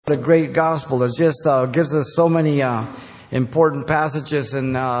The great gospel. It just gives us so many important passages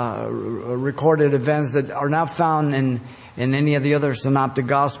and recorded events that are not found in any of the other synoptic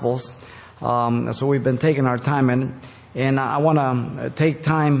gospels. So we've been taking our time in, and I want to take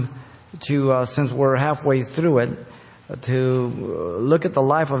time to, since we're halfway through it, to look at the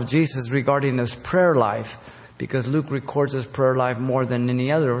life of Jesus regarding his prayer life, because Luke records his prayer life more than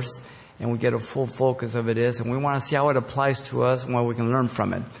any others, and we get a full focus of it is, and we want to see how it applies to us and what we can learn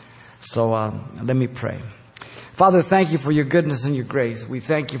from it. So let me pray. Father, thank you for your goodness and your grace. We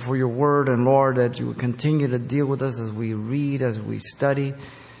thank you for your word, and Lord, that you would continue to deal with us as we read, as we study,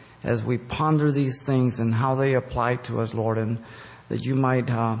 as we ponder these things and how they apply to us, Lord, and that you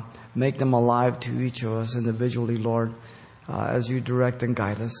might make them alive to each of us individually, Lord, as you direct and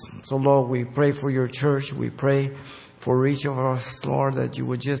guide us. So, Lord, we pray for your church. We pray for each of us, Lord, that you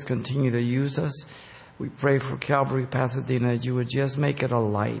would just continue to use us. We pray for Calvary, Pasadena, that you would just make it a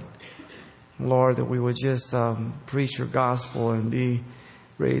light. Lord, that we would just preach your gospel and be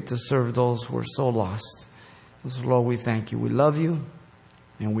ready to serve those who are so lost. So, Lord, we thank you. We love you,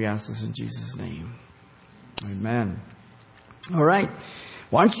 and we ask this in Jesus' name. Amen. All right.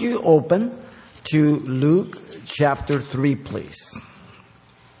 Why don't you open to Luke chapter 3, please.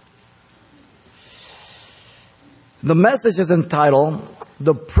 The message is entitled,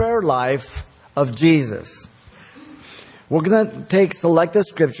 The Prayer Life of Jesus. We're going to take selected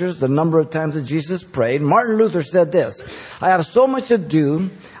scriptures, the number of times that Jesus prayed. Martin Luther said this: I have so much to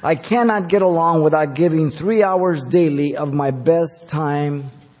do, I cannot get along without giving 3 hours daily of my best time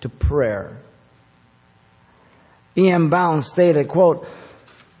to prayer. E.M. Bounds stated, quote,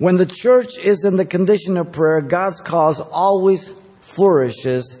 when the church is in the condition of prayer, God's cause always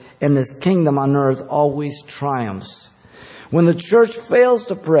flourishes and his kingdom on earth always triumphs. When the church fails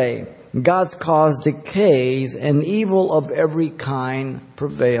to pray, God's cause decays and evil of every kind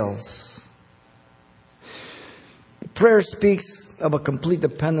prevails. Prayer speaks of a complete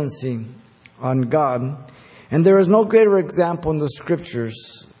dependency on God, and there is no greater example in the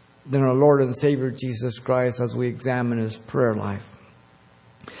scriptures than our Lord and Savior Jesus Christ as we examine his prayer life.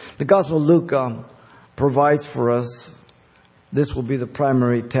 The Gospel of Luke provides for us, this will be the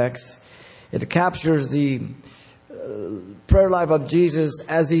primary text. It captures the prayer life of Jesus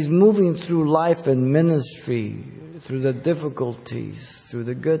as he's moving through life and ministry, through the difficulties, through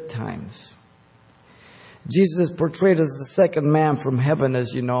the good times. Jesus is portrayed as the second man from heaven,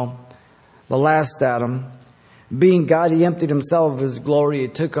 as you know, the last Adam. Being God, he emptied himself of his glory. He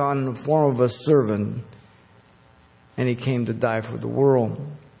took on the form of a servant, and he came to die for the world.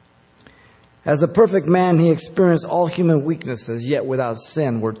 As a perfect man, he experienced all human weaknesses, yet without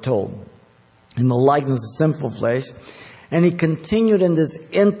sin, we're told, in the likeness of sinful flesh. And he continued in this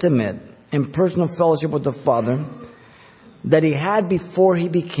intimate and personal fellowship with the Father that he had before he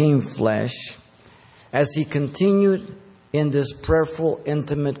became flesh, as he continued in this prayerful,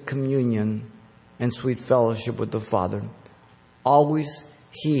 intimate communion and sweet fellowship with the Father. Always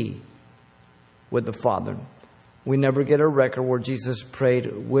he with the Father. We never get a record where Jesus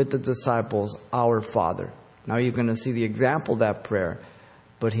prayed with the disciples, Our Father. Now you're going to see the example of that prayer,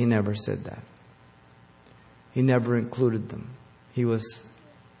 but he never said that. He never included them. He was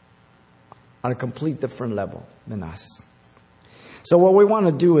on a complete different level than us. So what we want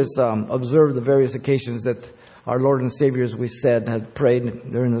to do is observe the various occasions that our Lord and Savior, as we said, had prayed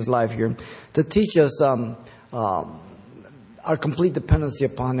during his life here, to teach us our complete dependency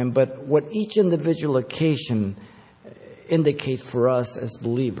upon him, but what each individual occasion indicates for us as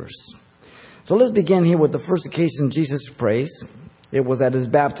believers. So let's begin here with the first occasion Jesus prays. It was at his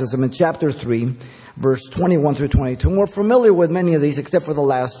baptism in chapter 3, verse 21 through 22. And we're familiar with many of these except for the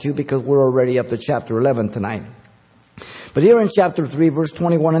last two because we're already up to chapter 11 tonight. But here in chapter 3, verse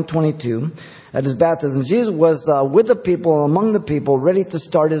 21 and 22, at his baptism, Jesus was with the people, among the people, ready to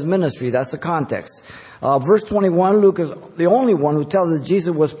start his ministry. That's the context. Verse 21, Luke is the only one who tells us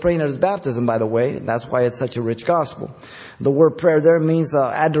Jesus was praying at his baptism, by the way. That's why it's such a rich gospel. The word prayer there means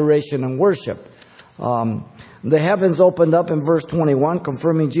adoration and worship. The heavens opened up in verse 21,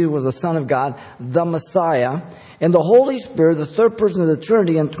 confirming Jesus was the Son of God, the Messiah. And the Holy Spirit, the third person of the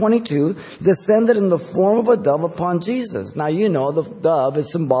Trinity, in 22, descended in the form of a dove upon Jesus. Now, you know, the dove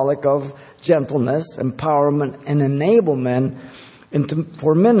is symbolic of gentleness, empowerment, and enablement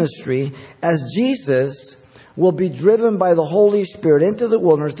for ministry, as Jesus will be driven by the Holy Spirit into the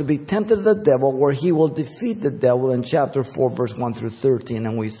wilderness to be tempted of the devil, where he will defeat the devil in chapter 4, verse 1 through 13.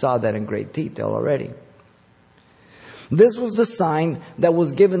 And we saw that in great detail already. This was the sign that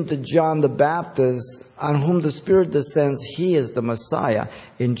was given to John the Baptist, on whom the Spirit descends. He is the Messiah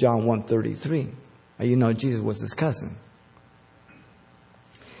in John 1:33. You know, Jesus was his cousin.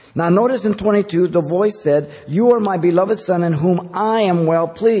 Now notice in 22, the voice said, "You are my beloved Son in whom I am well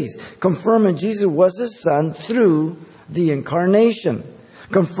pleased," confirming Jesus was His Son through the incarnation,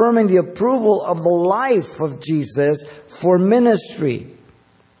 confirming the approval of the life of Jesus for ministry.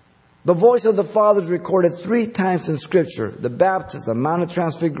 The voice of the Father is recorded 3 times in Scripture: the baptism, Mount of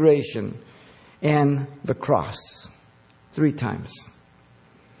Transfiguration, and the cross. 3 times.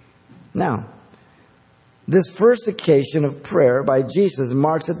 Now, this first occasion of prayer by Jesus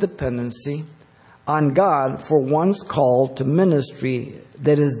marks a dependency on God for one's call to ministry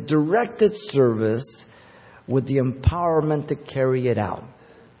that is directed service with the empowerment to carry it out.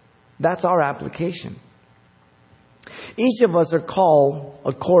 That's our application. Each of us are called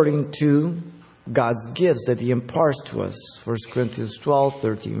according to God's gifts that He imparts to us. 1 Corinthians 12,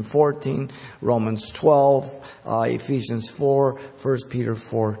 13, 14, Romans 12, Ephesians 4, 1 Peter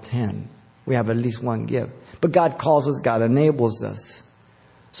 4, 10. We have at least one gift. But God calls us, God enables us.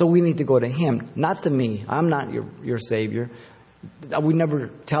 So we need to go to Him, not to me. I'm not your Savior. We never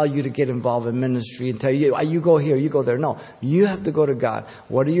tell you to get involved in ministry and tell you, you go here, you go there. No, you have to go to God.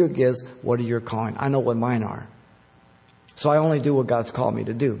 What are your gifts? What are your calling? I know what mine are. So I only do what God's called me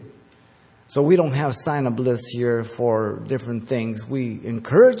to do. So we don't have sign-up lists here for different things. We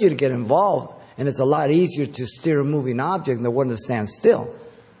encourage you to get involved, and it's a lot easier to steer a moving object than one to stand still.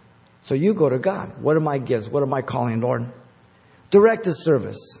 So you go to God. What are my gifts? What are my calling, Lord? Directed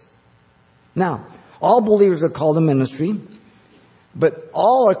service. Now, all believers are called to ministry, but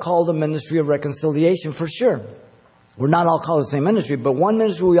all are called to ministry of reconciliation for sure. We're not all called the same ministry, but one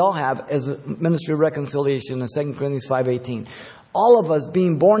ministry we all have is a ministry of reconciliation in 2 Corinthians 5:18. All of us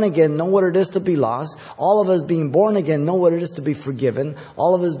being born again know what it is to be lost. All of us being born again know what it is to be forgiven.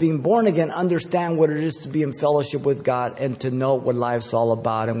 All of us being born again understand what it is to be in fellowship with God and to know what life's all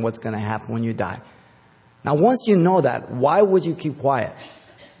about and what's going to happen when you die. Now, once you know that, why would you keep quiet?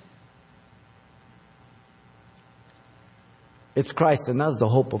 It's Christ in us, the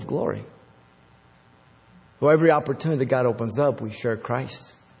hope of glory. So every opportunity that God opens up, we share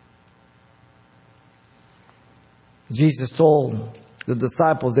Christ. Jesus told the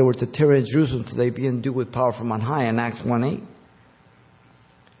disciples they were to tarry in Jerusalem till they be endued with power from on high in Acts 1:8.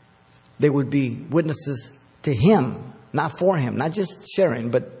 They would be witnesses to Him, not for Him, not just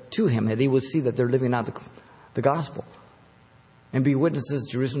sharing, but to Him, that He would see that they're living out the gospel. And be witnesses,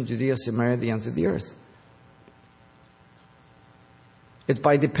 Jerusalem, Judea, Samaria, the ends of the earth. It's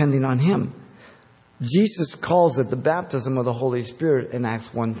by depending on Him. Jesus calls it the baptism of the Holy Spirit in Acts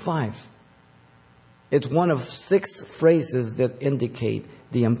 1:5. It's one of 6 phrases that indicate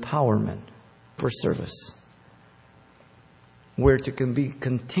the empowerment for service. We're to be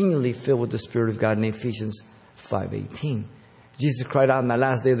continually filled with the Spirit of God in Ephesians 5:18. Jesus cried out on the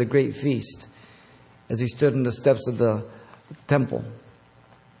last day of the great feast as He stood in the steps of the temple.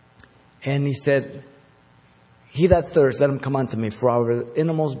 And He said, "He that thirsts, let him come unto me, for out of the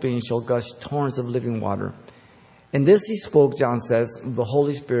innermost being shall gush torrents of living water." And this He spoke, John says, the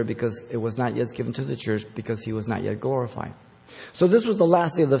Holy Spirit, because it was not yet given to the church, because He was not yet glorified. So this was the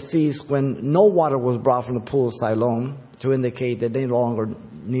last day of the feast when no water was brought from the pool of Siloam to indicate that they no longer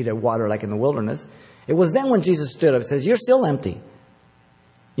needed water like in the wilderness. It was then when Jesus stood up and says, "You're still empty.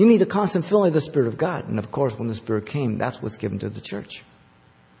 You need a constant filling of the Spirit of God." And of course, when the Spirit came, that's what's given to the church.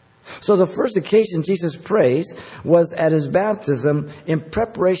 So the first occasion Jesus prays was at His baptism in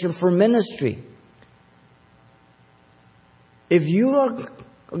preparation for ministry. If you are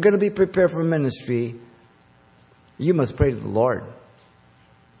going to be prepared for ministry, you must pray to the Lord.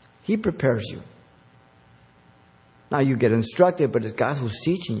 He prepares you. Now you get instructed, but it's God who's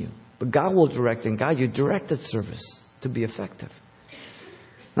teaching you. But God will direct and guide you. Directed service to be effective.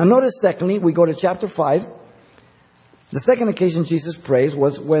 Now notice secondly, we go to chapter 5. The second occasion Jesus prays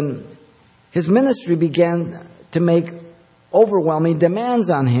was when His ministry began to make overwhelming demands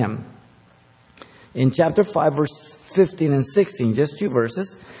on Him. In chapter 5, verse 15 and 16, just 2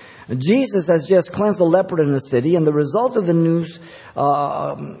 verses, Jesus has just cleansed a leper in the city, and the result of the news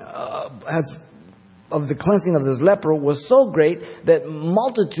of the cleansing of this leper was so great that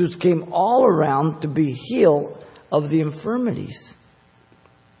multitudes came all around to be healed of the infirmities.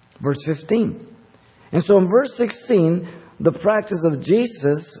 Verse 15. And so in verse 16, the practice of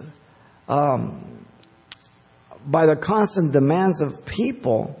Jesus, by the constant demands of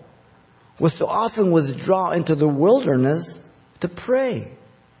people, was to often withdraw into the wilderness to pray.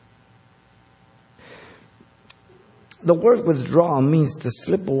 The word withdraw means to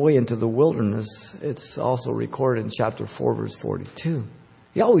slip away into the wilderness. It's also recorded in chapter 4, verse 42.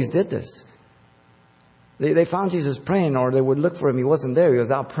 He always did this. They found Jesus praying, or they would look for Him. He wasn't there. He was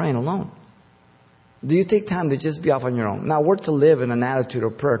out praying alone. Do you take time to just be off on your own? Now, we're to live in an attitude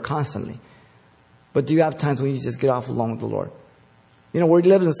of prayer constantly. But do you have times when you just get off alone with the Lord? You know, we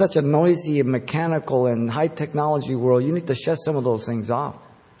live in such a noisy, mechanical, and high technology world. You need to shut some of those things off.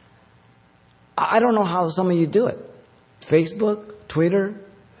 I don't know how some of you do it. Facebook, Twitter,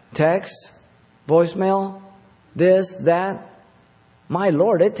 text, voicemail, this, that. My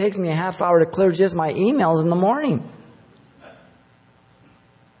Lord, it takes me a half hour to clear just my emails in the morning.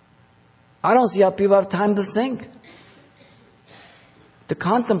 I don't see how people have time to think, to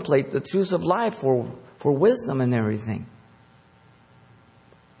contemplate the truths of life for wisdom and everything.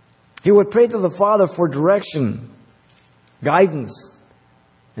 He would pray to the Father for direction, guidance,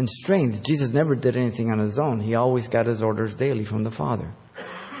 and strength. Jesus never did anything on his own. He always got his orders daily from the Father.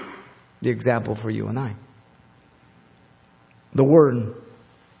 The example for you and I. The word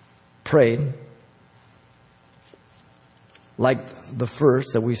prayed, like the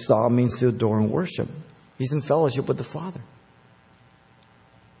first that we saw, means to adore and worship. He's in fellowship with the Father.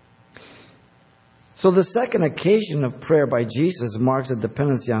 So the second occasion of prayer by Jesus marks a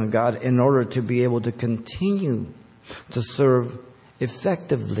dependency on God in order to be able to continue to serve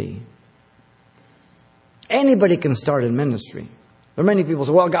effectively. Anybody can start in ministry. There are many people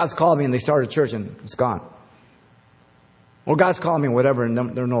who say, well, God's called me, and they start a church and it's gone. Or God's called me, whatever, and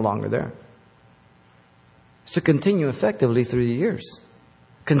they're no longer there. It's to continue effectively through the years.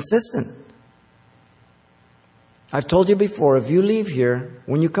 Consistent. I've told you before, if you leave here,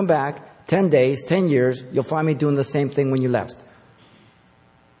 when you come back, 10 days, 10 years, you'll find me doing the same thing when you left.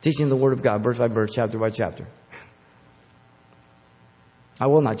 Teaching the Word of God, verse by verse, chapter by chapter. I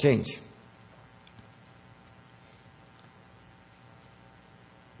will not change.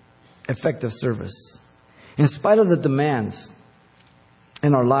 Effective service. In spite of the demands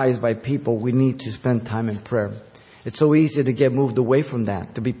in our lives by people, we need to spend time in prayer. It's so easy to get moved away from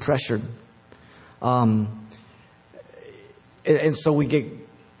that, to be pressured. And so we get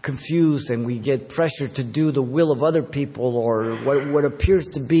confused and we get pressured to do the will of other people, or what appears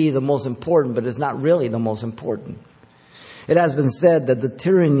to be the most important, but is not really the most important. It has been said that the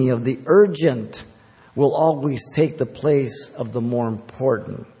tyranny of the urgent will always take the place of the more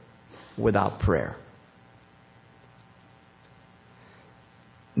important without prayer.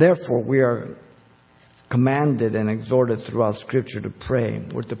 Therefore, we are commanded and exhorted throughout Scripture to pray.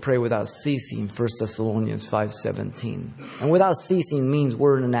 We're to pray without ceasing, 1 Thessalonians 5:17. And without ceasing means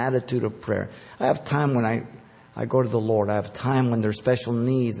we're in an attitude of prayer. I have time when I go to the Lord. I have time when there's special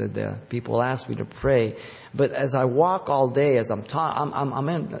needs that the people ask me to pray. But as I walk all day, as I'm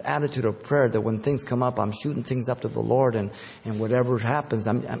in an attitude of prayer, that when things come up, I'm shooting things up to the Lord, and whatever happens,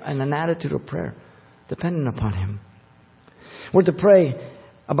 I'm in an attitude of prayer, dependent upon Him. We're to pray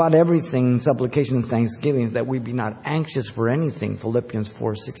about everything in supplication and thanksgiving, that we be not anxious for anything, Philippians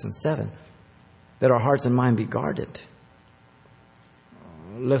 4:6-7. That our hearts and mind be guarded,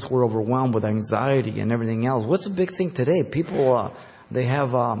 lest we're overwhelmed with anxiety and everything else. What's the big thing today? People, they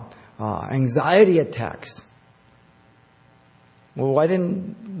have anxiety attacks. Well, why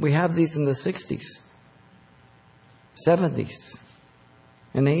didn't we have these in the 60s, 70s,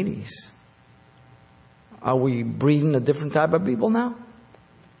 and 80s? Are we breeding a different type of people now?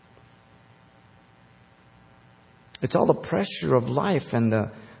 It's all the pressure of life and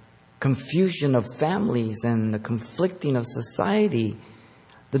the confusion of families and the conflicting of society,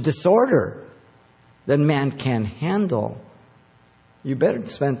 the disorder that man can't handle. You better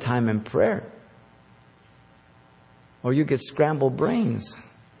spend time in prayer, or you get scrambled brains.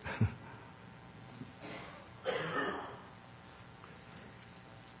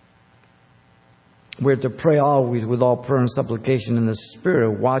 We're to pray always with all prayer and supplication in the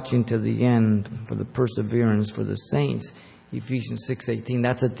Spirit, watching to the end for the perseverance for the saints. Ephesians 6:18.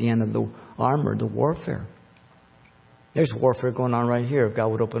 That's at the end of the armor, the warfare. There's warfare going on right here. If God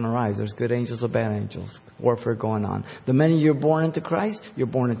would open our eyes, there's good angels or bad angels. Warfare going on. The minute you're born into Christ, you're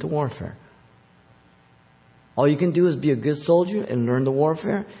born into warfare. All you can do is be a good soldier and learn the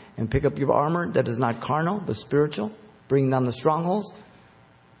warfare and pick up your armor that is not carnal but spiritual, bring down the strongholds,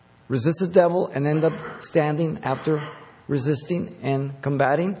 resist the devil, and end up standing after resisting and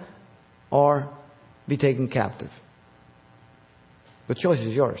combating, or be taken captive. The choice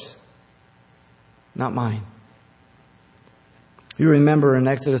is yours, not mine. You remember in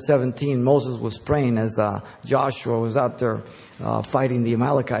Exodus 17, Moses was praying as Joshua was out there fighting the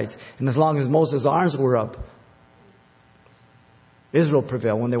Amalekites. And as long as Moses' arms were up, Israel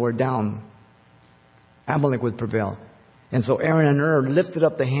prevailed. When they were down, Amalek would prevail. And so Aaron and Hur lifted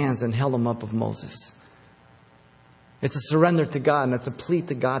up the hands and held them up of Moses. It's a surrender to God, and it's a plea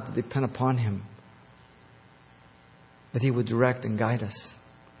to God to depend upon Him, that He would direct and guide us.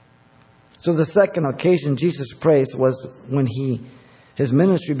 So the second occasion Jesus prays was when his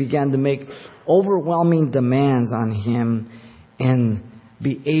ministry began to make overwhelming demands on him and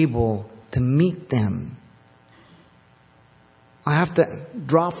be able to meet them. I have to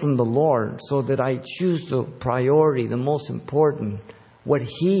draw from the Lord so that I choose the priority, the most important, what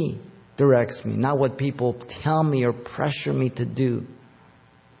He directs me, not what people tell me or pressure me to do.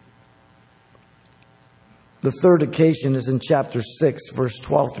 The third occasion is in chapter 6, verse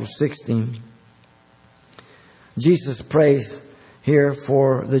 12 through 16. Jesus prays here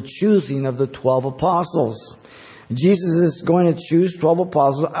for the choosing of the 12 apostles. Jesus is going to choose 12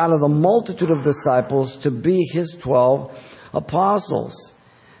 apostles out of the multitude of disciples to be His 12 apostles,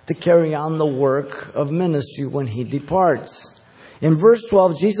 to carry on the work of ministry when He departs. In verse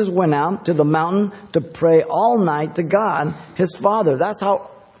 12, Jesus went out to the mountain to pray all night to God, His Father. That's how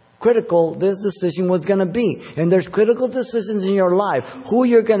critical this decision was going to be. And there's critical decisions in your life. Who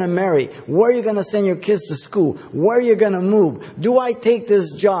you're going to marry, where you're going to send your kids to school, where you're going to move. Do I take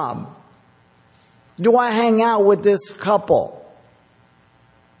this job? Do I hang out with this couple?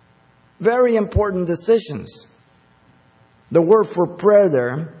 Very important decisions. The word for prayer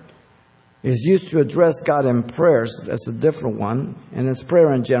there is used to address God in prayers. That's a different one. And it's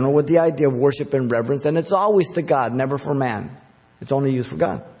prayer in general with the idea of worship and reverence. And it's always to God, never for man. It's only used for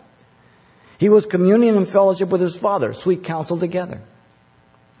God. He was communing and fellowship with His Father, sweet counsel together.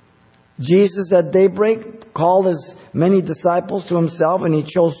 Jesus at daybreak called His many disciples to Himself, and He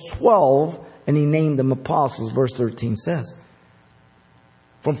chose 12 and He named them apostles, verse 13 says.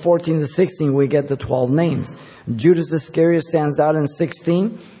 From 14 to 16 we get the 12 names. Judas Iscariot stands out in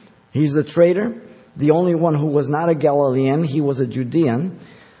 16. He's the traitor, the only one who was not a Galilean. He was a Judean,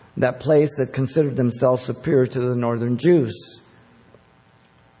 that place that considered themselves superior to the northern Jews.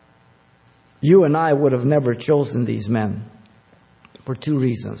 You and I would have never chosen these men for two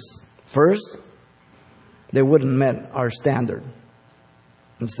reasons. First, they wouldn't have met our standard.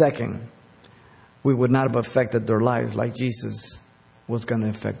 And second, we would not have affected their lives like Jesus was going to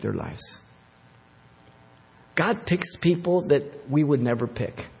affect their lives. God picks people that we would never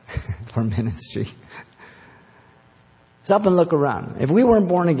pick for ministry. Stop and look around. If we weren't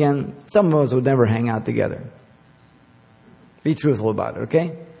born again, some of us would never hang out together. Be truthful about it,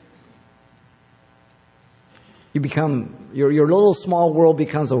 okay? You become, your little small world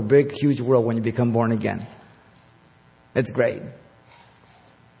becomes a big, huge world when you become born again. It's great.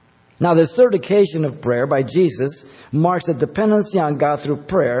 Now, this third occasion of prayer by Jesus marks a dependency on God through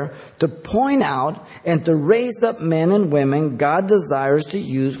prayer to point out and to raise up men and women God desires to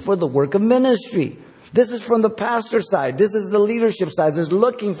use for the work of ministry. This is from the pastor side. This is the leadership side. There's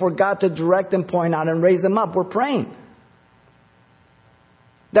looking for God to direct and point out and raise them up. We're praying.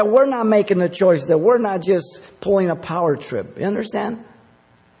 That we're not making a choice. That we're not just pulling a power trip. You understand?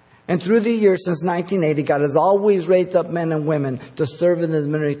 And through the years since 1980, God has always raised up men and women to serve in His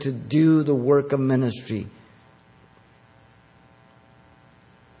ministry, to do the work of ministry.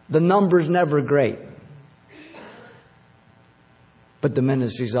 The number's never great. But the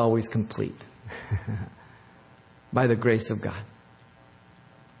ministry is always complete. By the grace of God.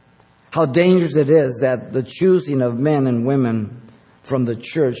 How dangerous it is that the choosing of men and women from the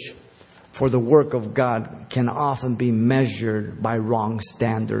church for the work of God can often be measured by wrong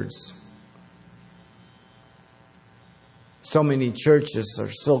standards. So many churches are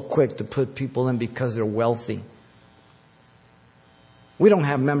so quick to put people in because they're wealthy. We don't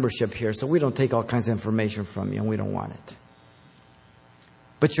have membership here, so we don't take all kinds of information from you, and we don't want it.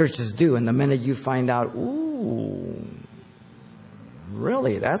 But churches do, and the minute you find out, ooh,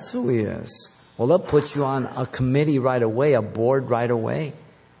 really, that's who he is. Well, they'll put you on a committee right away, a board right away.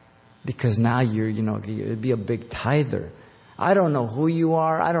 Because now you'd be a big tither. I don't know who you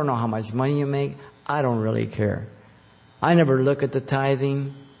are. I don't know how much money you make. I don't really care. I never look at the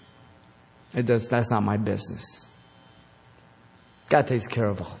tithing. That's not my business. God takes care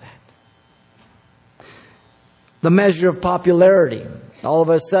of all that. The measure of popularity. All of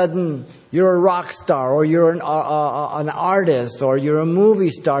a sudden, you're a rock star, or you're an artist, or you're a movie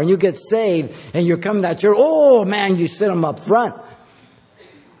star, and you get saved, and you're coming to that church. Oh, man, you sit them up front.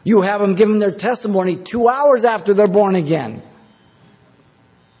 You have them giving their testimony 2 hours after they're born again.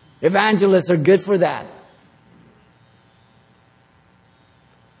 Evangelists are good for that.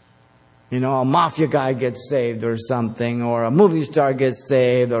 You know, a mafia guy gets saved or something, or a movie star gets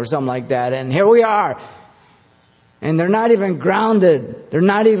saved or something like that, and here we are. And they're not even grounded. They're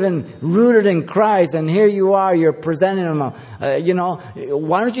not even rooted in Christ. And here you are, you're presenting them,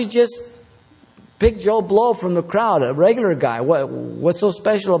 why don't you just pick Joe Blow from the crowd, a regular guy? What's so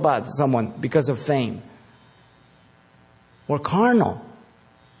special about someone because of fame? We're carnal.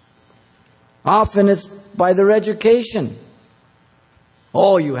 Often it's by their education.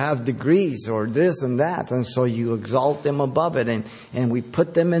 Oh, you have degrees or this and that. And so you exalt them above it. And we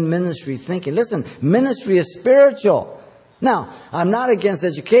put them in ministry thinking, listen, ministry is spiritual. Now, I'm not against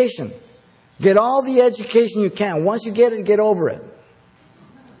education. Get all the education you can. Once you get it, get over it.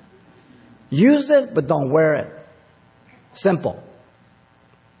 Use it, but don't wear it. Simple.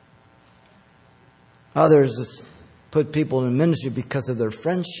 Others put people in ministry because of their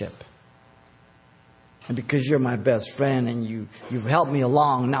friendship. And because you're my best friend and you've helped me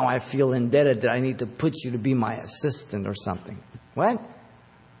along, now I feel indebted that I need to put you to be my assistant or something. What?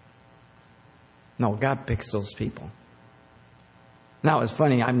 No, God picks those people. Now, it's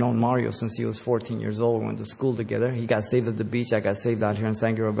funny, I've known Mario since he was 14 years old. We went to school together. He got saved at the beach. I got saved out here in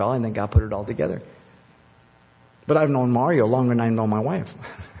San Gabriel Valley, and then God put it all together. But I've known Mario longer than I know my wife.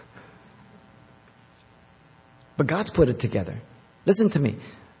 But God's put it together. Listen to me.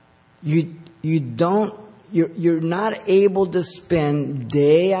 You're not able to spend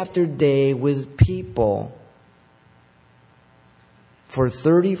day after day with people for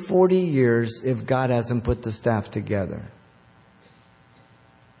 30, 40 years if God hasn't put the staff together.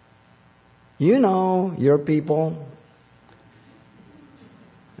 You know, your people.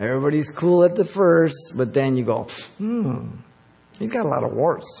 Everybody's cool at the first, but then you go, he's got a lot of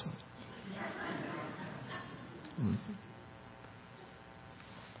warts.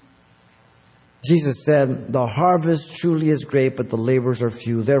 Jesus said, the harvest truly is great, but the laborers are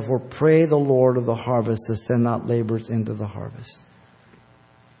few. Therefore, pray the Lord of the harvest to send out laborers into the harvest.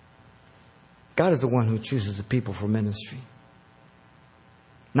 God is the one who chooses the people for ministry,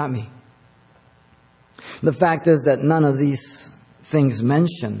 not me. The fact is that none of these things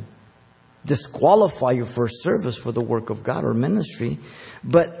mentioned disqualify you for service for the work of God or ministry.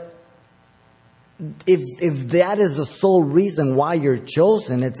 But if that is the sole reason why you're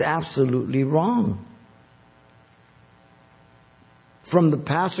chosen, it's absolutely wrong. From the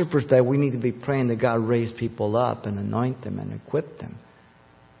pastor perspective, we need to be praying that God raise people up and anoint them and equip them.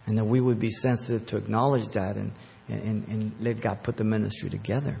 And that we would be sensitive to acknowledge that and let God put the ministry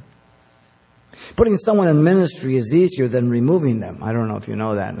together. Putting someone in ministry is easier than removing them. I don't know if you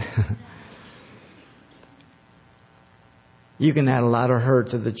know that. You can add a lot of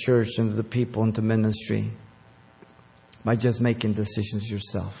hurt to the church and to the people and to ministry by just making decisions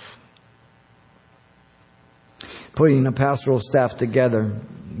yourself. Putting a pastoral staff together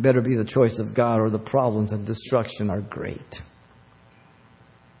better be the choice of God, or the problems and destruction are great.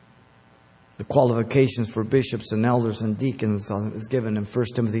 The qualifications for bishops and elders and deacons is given in 1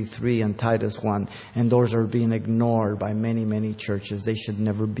 Timothy 3 and Titus 1. And those are being ignored by many, many churches. They should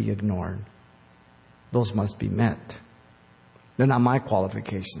never be ignored. Those must be met. They're not my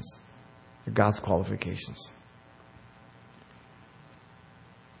qualifications. They're God's qualifications.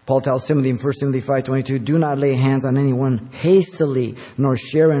 Paul tells Timothy in 1 Timothy 5:22, do not lay hands on anyone hastily, nor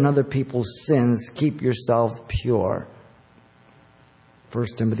share in other people's sins. Keep yourself pure. 1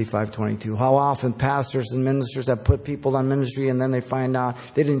 Timothy 5:22. How often pastors and ministers have put people on ministry and then they find out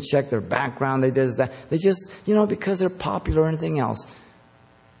they didn't check their background, they did that. They just, because they're popular or anything else.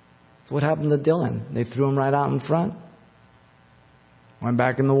 That's what happened to Dylan. They threw him right out in front. Went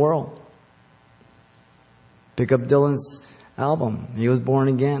back in the world. Pick up Dylan's album. He was born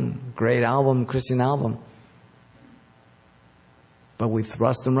again. Great album, Christian album. But we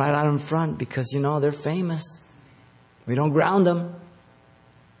thrust them right out in front because, they're famous. We don't ground them.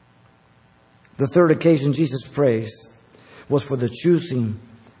 The third occasion Jesus prays was for the choosing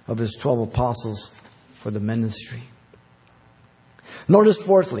of his 12 apostles for the ministry. Notice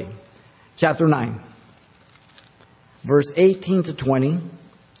fourthly, chapter 9, verse 18 to 20.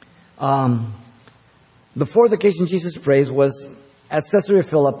 The fourth occasion Jesus prays was at Caesarea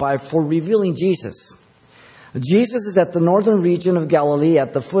Philippi for revealing Jesus. Jesus is at the northern region of Galilee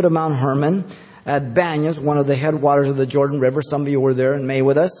at the foot of Mount Hermon at Banyas, one of the headwaters of the Jordan River. Some of you were there in May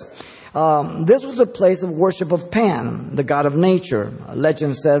with us. This was a place of worship of Pan, the god of nature.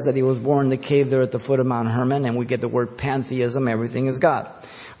 Legend says that he was born in the cave there at the foot of Mount Hermon, and we get the word pantheism, everything is God.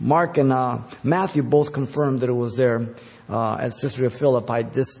 Mark and Matthew both confirmed that it was there at Caesarea Philippi,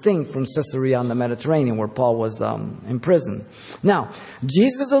 distinct from Caesarea on the Mediterranean, where Paul was imprisoned. Now,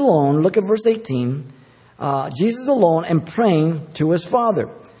 Jesus alone, look at verse 18, Jesus alone and praying to his Father.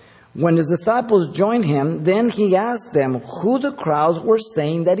 When his disciples joined him, then he asked them who the crowds were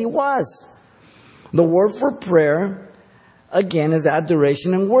saying that he was. The word for prayer, again, is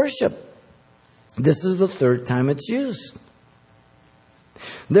adoration and worship. This is the third time it's used.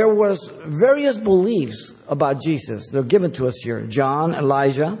 There was various beliefs about Jesus. They're given to us here. John,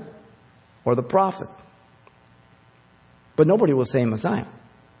 Elijah, or the prophet. But nobody will say Messiah.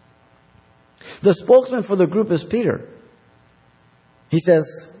 The spokesman for the group is Peter. He says,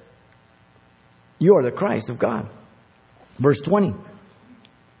 "You are the Christ of God." Verse 20.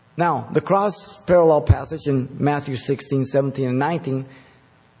 Now, the cross parallel passage in Matthew 16, 17, and 19,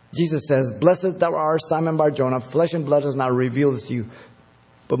 Jesus says, "Blessed thou art, Simon Bar-Jonah, flesh and blood has not revealed this to you,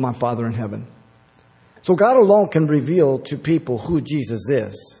 but my Father in heaven." So God alone can reveal to people who Jesus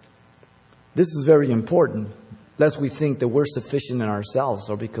is. This is very important, lest we think that we're sufficient in ourselves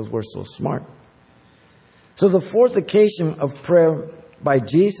or because we're so smart. So the fourth occasion of prayer by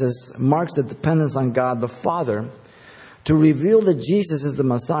Jesus marks the dependence on God the Father to reveal that Jesus is the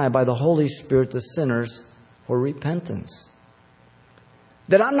Messiah by the Holy Spirit to sinners for repentance.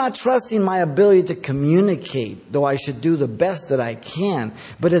 That I'm not trusting my ability to communicate, though I should do the best that I can,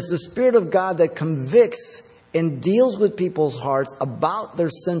 but it's the Spirit of God that convicts and deals with people's hearts about their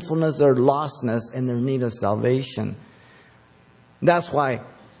sinfulness, their lostness, and their need of salvation. That's why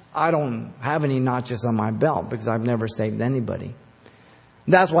I don't have any notches on my belt, because I've never saved anybody.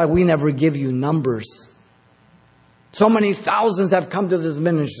 That's why we never give you numbers. So many thousands have come to this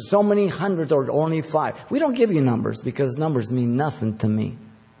ministry, so many hundreds, or only 5. We don't give you numbers because numbers mean nothing to me.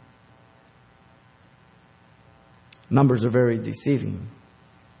 Numbers are very deceiving.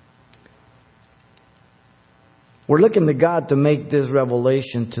 We're looking to God to make this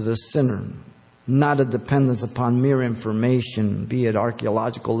revelation to the sinner, not a dependence upon mere information, be it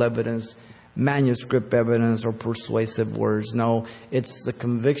archaeological evidence, manuscript evidence, or persuasive words. No, it's the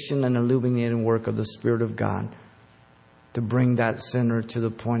conviction and illuminating work of the Spirit of God to bring that sinner to the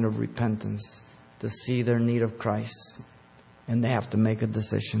point of repentance, to see their need of Christ, and they have to make a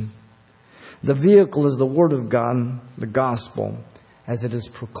decision. The vehicle is the Word of God, the gospel, as it is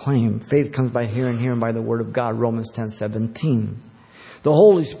proclaimed. Faith comes by hearing, hearing by the Word of God, Romans 10:17. The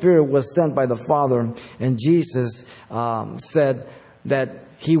Holy Spirit was sent by the Father, and Jesus said that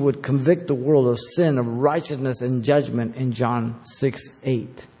He would convict the world of sin, of righteousness, and judgment in John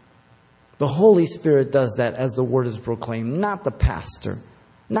 6:8. The Holy Spirit does that as the Word is proclaimed, not the pastor,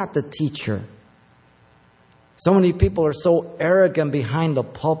 not the teacher. So many people are so arrogant behind the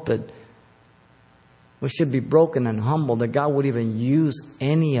pulpit. We should be broken and humble that God would even use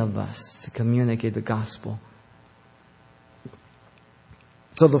any of us to communicate the gospel.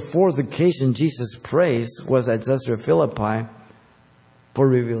 So the fourth occasion Jesus prays was at Caesarea Philippi for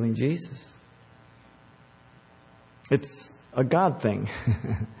revealing Jesus. It's a God thing.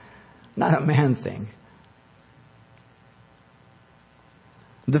 Not a man thing.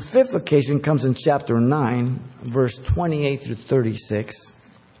 The fifth occasion comes in chapter 9, verse 28 through 36.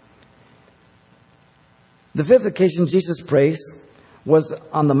 The fifth occasion Jesus prays was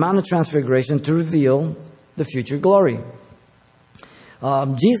on the Mount of Transfiguration to reveal the future glory.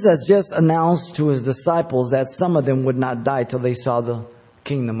 Jesus has just announced to His disciples that some of them would not die till they saw the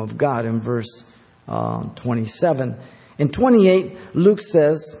kingdom of God in verse 27. In 28, Luke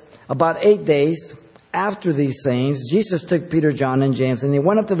says, about 8 days after these sayings, Jesus took Peter, John, and James, and they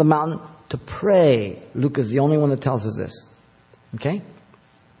went up to the mountain to pray. Luke is the only one that tells us this. Okay?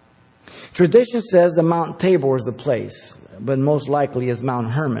 Tradition says the Mount Tabor is the place, but most likely is Mount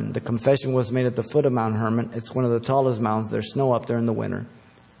Hermon. The confession was made at the foot of Mount Hermon. It's one of the tallest mountains. There's snow up there in the winter.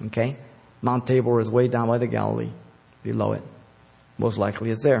 Okay? Mount Tabor is way down by the Galilee, below it. Most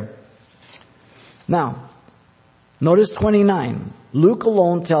likely it's there. Now, notice 29. Luke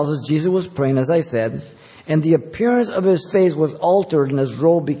alone tells us Jesus was praying, as I said, and the appearance of His face was altered and His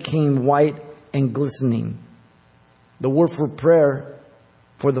robe became white and glistening. The word for prayer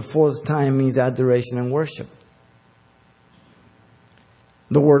for the fourth time means adoration and worship.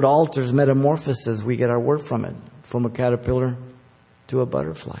 The word alters metamorphosis. We get our word from it. From a caterpillar to a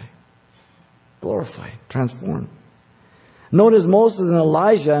butterfly. Glorified, transformed. Notice Moses and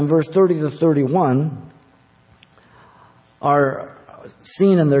Elijah in verse 30 to 31 are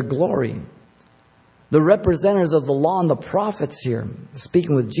seen in their glory. The representatives of the law and the prophets here,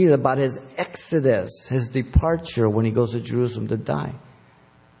 speaking with Jesus about His exodus, His departure when He goes to Jerusalem to die,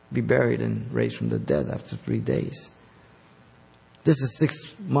 be buried and raised from the dead after 3 days. This is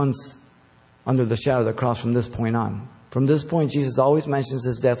 6 months under the shadow of the cross from this point on. From this point, Jesus always mentions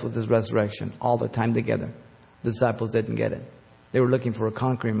His death with His resurrection, all the time together. The disciples didn't get it. They were looking for a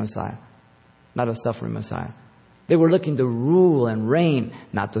conquering Messiah, not a suffering Messiah. They were looking to rule and reign,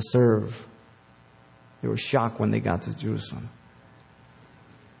 not to serve. They were shocked when they got to Jerusalem.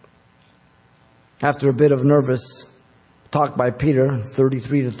 After a bit of nervous talk by Peter,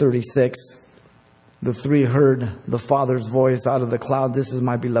 33 to 36, the three heard the Father's voice out of the cloud, "This is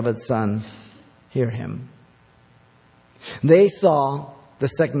my beloved Son, hear Him." They saw the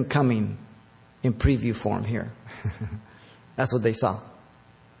second coming in preview form here. That's what they saw.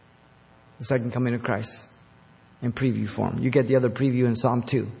 the second coming of Christ in preview form. You get the other preview in Psalm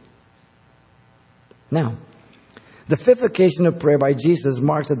 2. Now, the fifth occasion of prayer by Jesus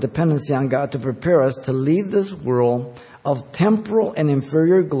marks a dependency on God to prepare us to leave this world of temporal and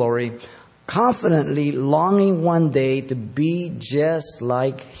inferior glory, confidently longing one day to be just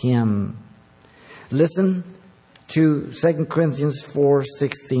like Him. Listen to 2 Corinthians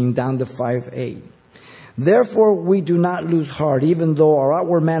 4:16 down to 5:8. Therefore we do not lose heart, even though our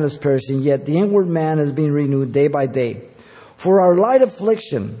outward man is perishing, yet the inward man is being renewed day by day. For our light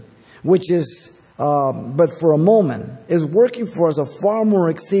affliction, which is but for a moment, is working for us a far more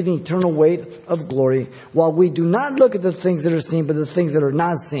exceeding eternal weight of glory, while we do not look at the things that are seen, but the things that are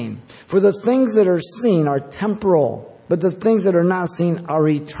not seen. For the things that are seen are temporal, but the things that are not seen are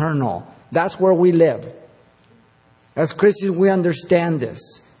eternal. That's where we live. As Christians, we understand this.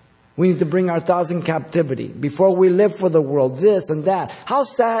 We need to bring our thoughts in captivity before we live for the world, this and that. How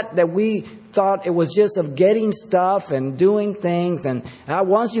sad that we thought it was just of getting stuff and doing things, and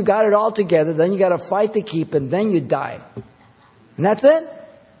once you got it all together, then you got to fight to keep it, and then you die. And that's it?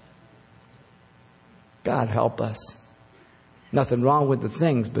 God help us. Nothing wrong with the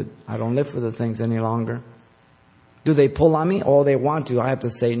things, but I don't live for the things any longer. Do they pull on me? Oh, they want to. I have to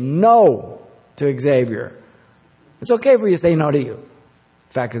say no to Xavier. It's okay for you to say no to you.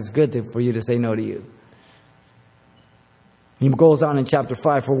 In fact, it's good for you to say no to you. He goes on in chapter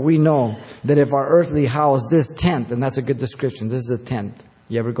 5, for we know that if our earthly house, this tent, and that's a good description, this is a tent.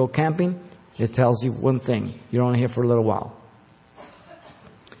 You ever go camping? It tells you one thing. You're only here for a little while.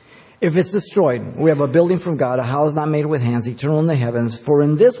 If it's destroyed, we have a building from God, a house not made with hands, eternal in the heavens. For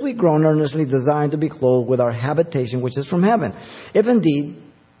in this we groan earnestly, desiring to be clothed with our habitation, which is from heaven. If indeed,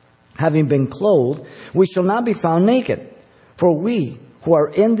 having been clothed, we shall not be found naked. For we who are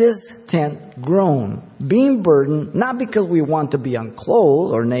in this tent groan, being burdened, not because we want to be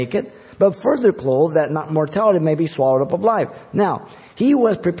unclothed or naked, but further clothed, that not mortality may be swallowed up of life. Now, He who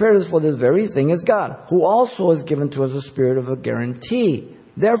has prepared us for this very thing is God, who also has given to us a spirit of a guarantee.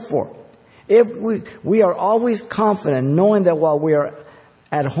 Therefore, if we are always confident, knowing that while we are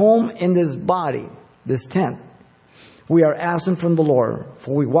at home in this body, this tent, we are absent from the Lord.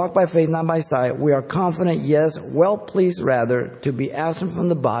 For we walk by faith, not by sight. We are confident, yes, well pleased rather, to be absent from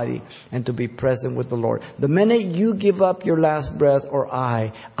the body and to be present with the Lord. The minute you give up your last breath, or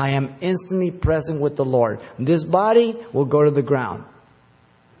I am instantly present with the Lord. This body will go to the ground.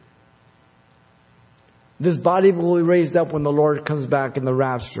 This body will be raised up when the Lord comes back in the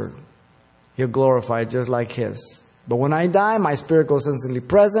rapture. He'll glorify it just like His. But when I die, my spirit goes instantly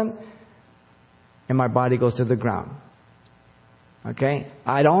present and my body goes to the ground. Okay?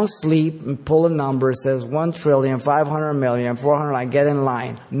 I don't sleep and pull a number. It says 1,500,000,400. I get in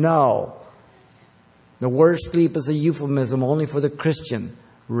line. No. The word sleep is a euphemism only for the Christian.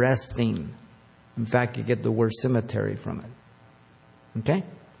 Resting. In fact, you get the word cemetery from it. Okay?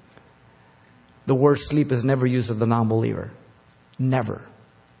 The word sleep is never used of the non-believer. Never.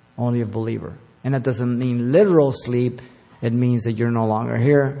 Only a believer. And that doesn't mean literal sleep. It means that you're no longer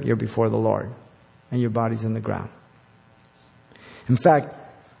here. You're before the Lord. And your body's in the ground. In fact,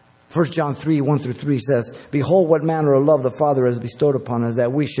 1 John 3:1-3 says, Behold, what manner of love the Father has bestowed upon us,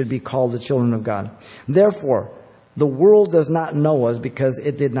 that we should be called the children of God. Therefore, the world does not know us because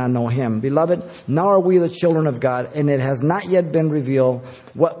it did not know Him. Beloved, now are we the children of God, and it has not yet been revealed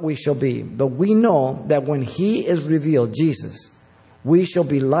what we shall be. But we know that when He is revealed, Jesus, we shall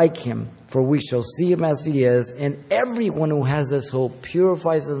be like Him, for we shall see Him as He is. And everyone who has this hope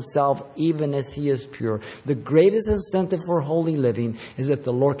purifies himself even as He is pure. The greatest incentive for holy living is that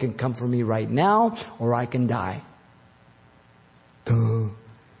the Lord can come for me right now, or I can die. Duh.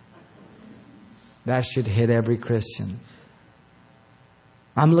 That should hit every Christian.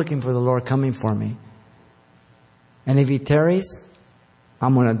 I'm looking for the Lord coming for me. And if He tarries,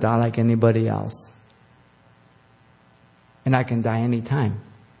 I'm going to die like anybody else. And I can die anytime.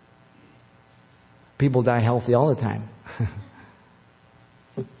 People die healthy all the time.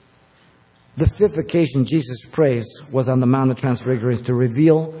 The fifth occasion Jesus prays was on the Mount of Transfiguration to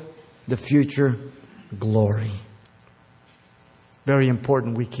reveal the future glory. Very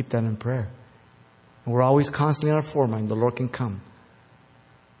important we keep that in prayer. We're always constantly in our foremind. The Lord can come.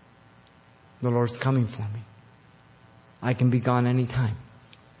 The Lord's coming for me. I can be gone anytime.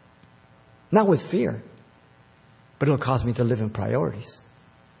 Not with fear. But it'll cause me to live in priorities.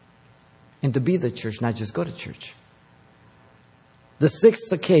 And to be the church, not just go to church. The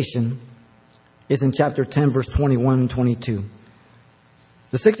sixth occasion is in chapter 10, verse 21 and 22.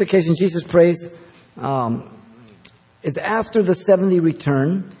 The sixth occasion Jesus prays is after the 70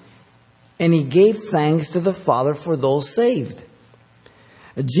 return, and He gave thanks to the Father for those saved.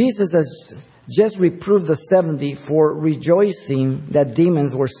 Jesus has just reproved the 70 for rejoicing that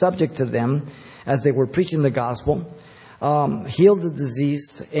demons were subject to them as they were preaching the gospel, healed the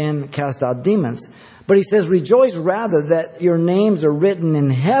diseased, and cast out demons. But he says, rejoice rather that your names are written in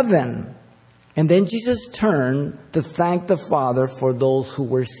heaven. And then Jesus turned to thank the Father for those who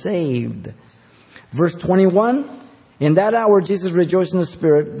were saved. Verse 21, in that hour Jesus rejoiced in the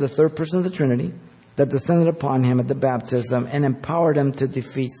Spirit, the third person of the Trinity, that descended upon him at the baptism and empowered him to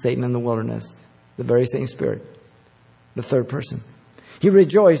defeat Satan in the wilderness. The very same Spirit, the third person. He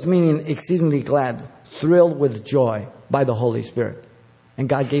rejoiced, meaning exceedingly glad, thrilled with joy by the Holy Spirit. And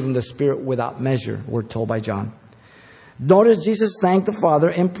God gave him the Spirit without measure, we're told by John. Notice Jesus thanked the Father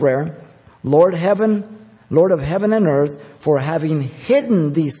in prayer, Lord of heaven and earth, for having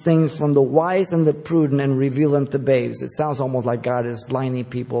hidden these things from the wise and the prudent and revealed them to babes. It sounds almost like God is blinding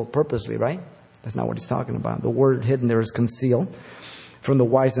people purposely, right? That's not what he's talking about. The word hidden there is concealed from the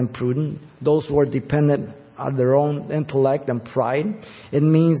wise and prudent, those who are dependent on their own intellect and pride. It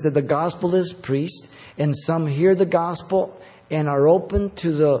means that the gospel is preached, and some hear the gospel and are open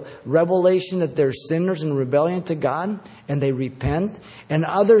to the revelation that they're sinners in rebellion to God, and they repent. And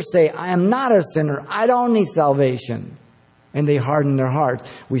others say, I am not a sinner. I don't need salvation. And they harden their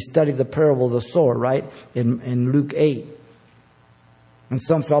hearts. We studied the parable of the sower, right? In Luke 8. And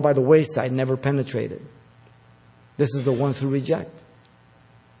some fell by the wayside, never penetrated. This is the ones who reject.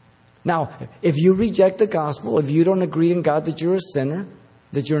 Now, if you reject the gospel, if you don't agree in God that you're a sinner,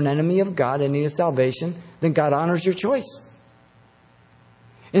 that you're an enemy of God and need a salvation, then God honors your choice.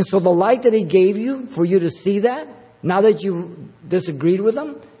 And so the light that he gave you for you to see that, now that you disagreed with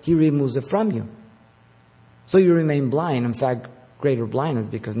him, he removes it from you. So you remain blind. In fact, greater blindness,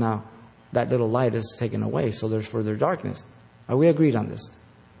 because now that little light is taken away, so there's further darkness. Are we agreed on this?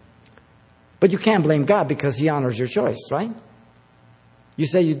 But you can't blame God because he honors your choice, right? You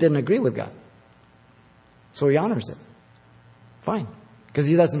say you didn't agree with God, so he honors it. Fine. Because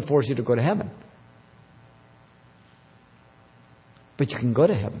he doesn't force you to go to heaven. But you can go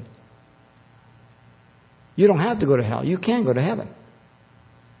to heaven. You don't have to go to hell. You can go to heaven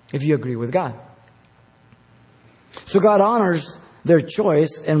if you agree with God. So God honors their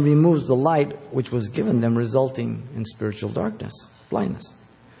choice and removes the light which was given them, resulting in spiritual darkness, blindness.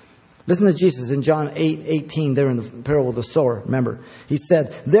 Listen to Jesus in John 8:18, there in the parable of the sower. Remember, he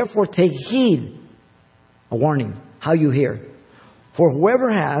said, therefore take heed, a warning, how you hear. For whoever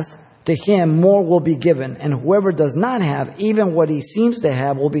has, to him more will be given, and whoever does not have, even what he seems to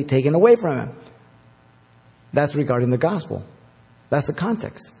have will be taken away from him. That's regarding the gospel. That's the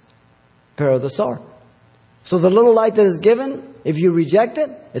context. Parable of the sower. So the little light that is given, if you reject it,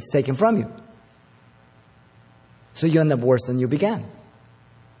 it's taken from you. So you end up worse than you began.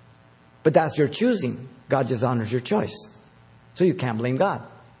 But that's your choosing. God just honors your choice. So you can't blame God.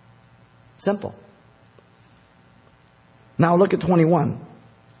 Simple. Now look at 21.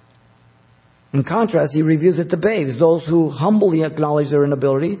 In contrast, he reveals it to babes, those who humbly acknowledge their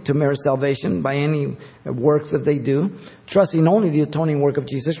inability to merit salvation by any works that they do, trusting only the atoning work of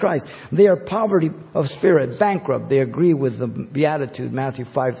Jesus Christ. They are poverty of spirit, bankrupt. They agree with the beatitude, Matthew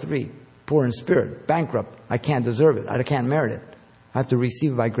 5:3. Poor in spirit, bankrupt. I can't deserve it. I can't merit it. I have to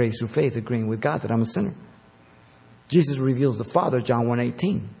receive it by grace through faith, agreeing with God that I'm a sinner. Jesus reveals the Father, John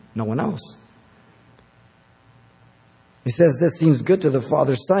 1:18. No one else. He says this seems good to the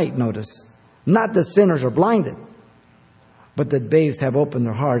Father's sight, notice. Not that sinners are blinded, but that babes have opened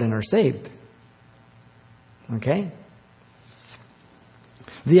their heart and are saved. Okay?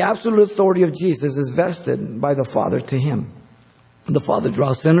 The absolute authority of Jesus is vested by the Father to him. The Father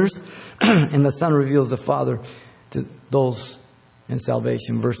draws sinners, and the Son reveals the Father to those in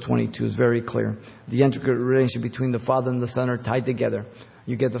salvation. Verse 22 is very clear. The intricate relationship between the Father and the Son are tied together.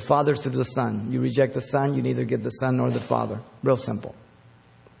 You get the Father through the Son. You reject the Son, you neither get the Son nor the Father. Real simple.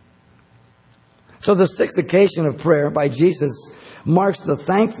 So the sixth occasion of prayer by Jesus marks the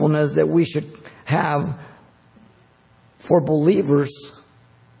thankfulness that we should have for believers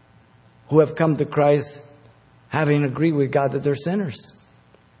who have come to Christ having agreed with God that they're sinners.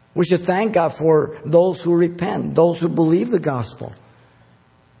 We should thank God for those who repent, those who believe the gospel.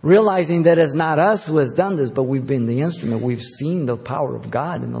 Realizing that it's not us who has done this, but we've been the instrument. We've seen the power of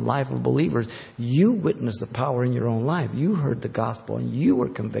God in the life of believers. You witnessed the power in your own life. You heard the gospel and you were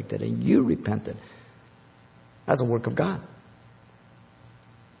convicted and you repented. That's a work of God.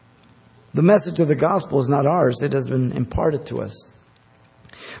 The message of the gospel is not ours. It has been imparted to us.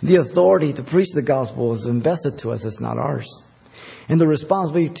 The authority to preach the gospel is invested to us. It's not ours. And the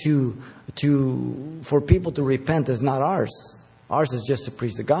responsibility for people to repent is not ours. Ours is just to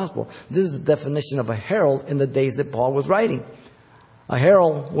preach the gospel. This is the definition of a herald in the days that Paul was writing. A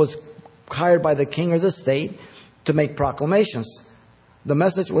herald was hired by the king or the state to make proclamations. The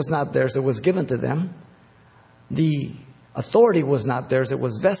message was not theirs, it was given to them. The authority was not theirs, it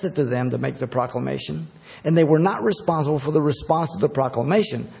was vested to them to make the proclamation. And they were not responsible for the response to the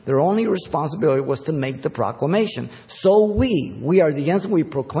proclamation. Their only responsibility was to make the proclamation. So we are the ensign, we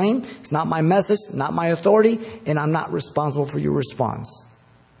proclaim. It's not my message, not my authority, and I'm not responsible for your response.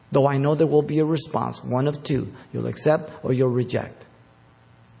 Though I know there will be a response, one of two. You'll accept or you'll reject.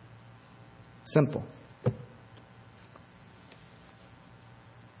 Simple.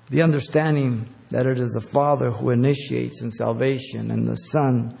 The understanding that it is the Father who initiates in salvation and the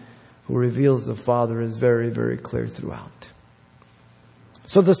Son who reveals the Father is very, very clear throughout.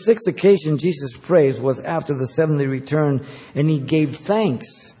 So the sixth occasion Jesus prays was after the seventh return, and he gave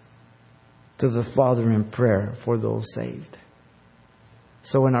thanks to the Father in prayer for those saved.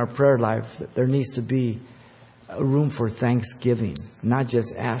 So in our prayer life, there needs to be a room for thanksgiving, not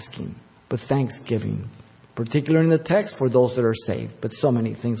just asking, but thanksgiving. Particularly in the text for those that are saved, but so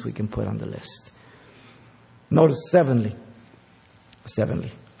many things we can put on the list. Notice seventhly.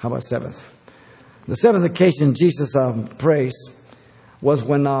 How about seventh? The seventh occasion Jesus prays was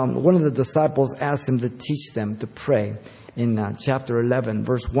when one of the disciples asked him to teach them to pray in chapter 11,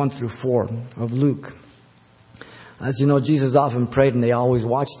 verse 1 through 4 of Luke. As you know, Jesus often prayed and they always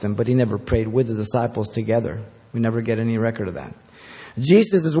watched him, but he never prayed with the disciples together. We never get any record of that.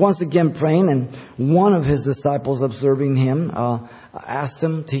 Jesus is once again praying, and one of his disciples observing him asked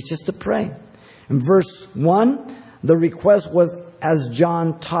him, teach us to pray. In verse 1, the request was as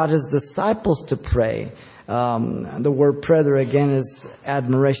John taught his disciples to pray. The word prayer there again is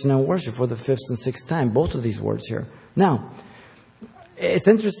admiration and worship for the fifth and sixth time. Both of these words here. Now, it's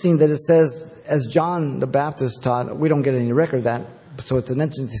interesting that it says, as John the Baptist taught, we don't get any record of that. So it's an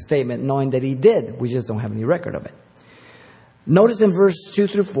interesting statement knowing that he did. We just don't have any record of it. Notice in verse 2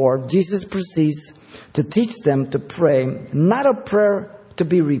 through 4, Jesus proceeds to teach them to pray, not a prayer to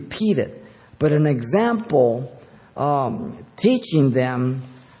be repeated, but an example teaching them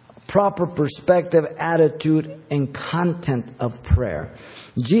proper perspective, attitude, and content of prayer.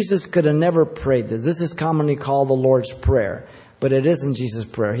 Jesus could have never prayed this. This is commonly called the Lord's Prayer, but it isn't Jesus'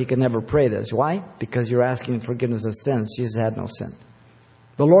 prayer. He could never pray this. Why? Because you're asking forgiveness of sins. Jesus had no sin.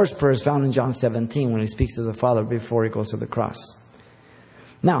 The Lord's Prayer is found in John 17 when he speaks to the Father before he goes to the cross.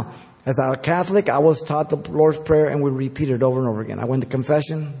 Now, as a Catholic, I was taught the Lord's Prayer and we repeat it over and over again. I went to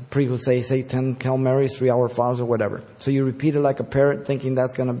confession. Priest would say 10 Hail Marys, 3 Our Fathers, or whatever. So you repeat it like a parrot thinking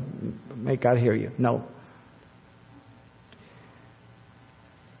that's going to make God hear you. No.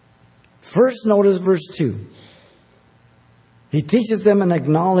 First, notice verse 2. He teaches them an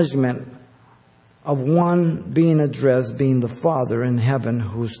acknowledgement of one being addressed, being the Father in heaven,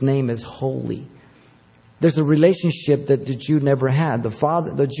 whose name is holy. There's a relationship that the Jew never had.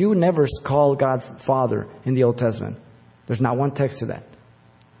 The Jew never called God Father in the Old Testament. There's not one text to that.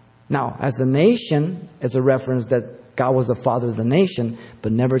 Now, as a nation, it's a reference that God was the Father of the nation,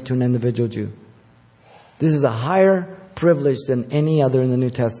 but never to an individual Jew. This is a higher privilege than any other in the New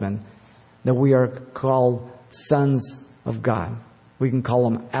Testament, that we are called sons of God. We can call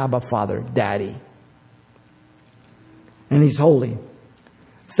him Abba Father, Daddy. And he's holy.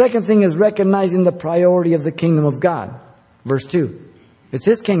 Second thing is recognizing the priority of the kingdom of God. Verse 2. It's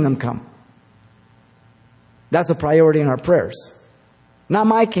his kingdom come. That's a priority in our prayers. Not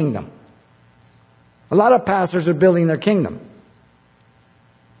my kingdom. A lot of pastors are building their kingdom.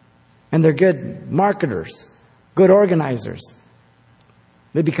 And they're good marketers, good organizers.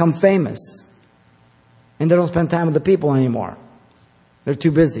 They become famous. And they don't spend time with the people anymore. They're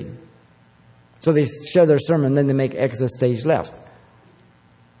too busy. So they share their sermon, then they make exit stage left.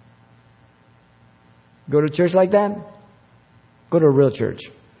 Go to church like that? Go to a real church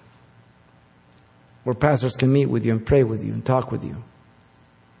where pastors can meet with you and pray with you and talk with you.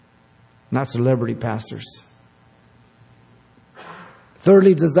 Not celebrity pastors.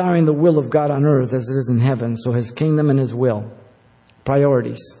 Thirdly, desiring the will of God on earth as it is in heaven. So his kingdom and his will.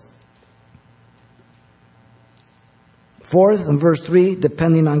 Priorities. Fourth, in verse 3,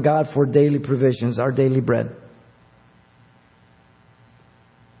 depending on God for daily provisions, our daily bread.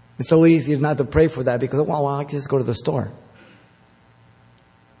 It's so easy not to pray for that because, well, I can just go to the store.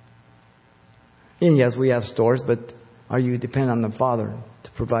 And yes, we have stores, but are you dependent on the Father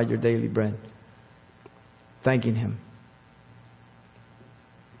to provide your daily bread? Thanking him.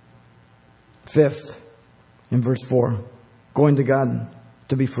 Fifth, in verse 4, going to God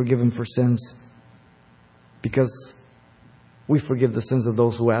to be forgiven for sins. Because we forgive the sins of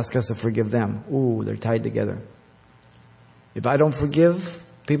those who ask us to forgive them. Ooh, they're tied together. If I don't forgive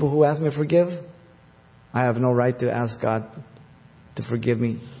people who ask me to forgive, I have no right to ask God to forgive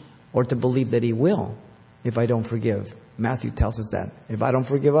me or to believe that He will if I don't forgive. Matthew tells us that. If I don't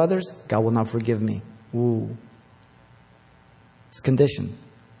forgive others, God will not forgive me. Ooh. It's conditioned.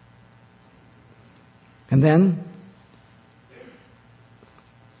 And then,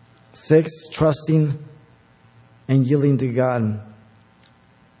 6, trusting and yielding to God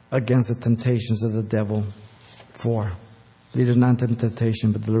against the temptations of the devil. 4, lead us not into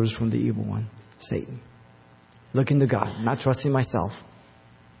temptation, but deliver us from the evil one, Satan. Looking to God, not trusting myself.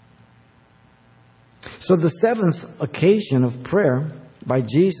 So the 7th occasion of prayer by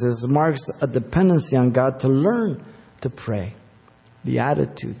Jesus marks a dependency on God to learn to pray. The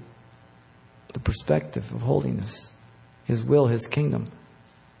attitude, the perspective of holiness, His will, His kingdom,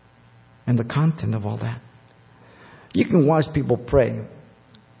 and the content of all that. You can watch people pray,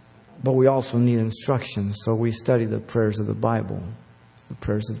 but we also need instruction. So we study the prayers of the Bible, the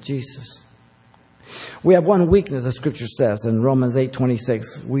prayers of Jesus. We have one weakness, the Scripture says in Romans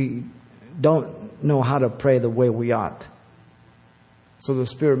 8:26. We don't know how to pray the way we ought. So the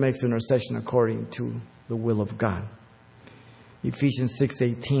Spirit makes intercession according to the will of God. Ephesians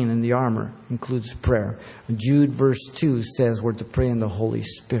 6:18 in the armor includes prayer. Jude verse 2 says we're to pray in the Holy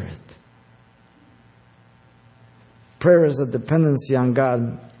Spirit. Prayer is a dependency on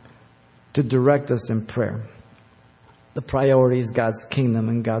God to direct us in prayer. The priority is God's kingdom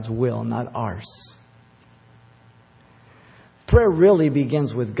and God's will, not ours. Prayer really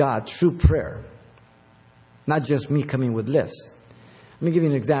begins with God, true prayer. Not just me coming with lists. Let me give you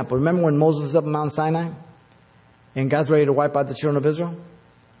an example. Remember when Moses was up on Mount Sinai? And God's ready to wipe out the children of Israel?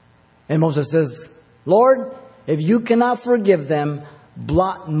 And Moses says, Lord, if you cannot forgive them,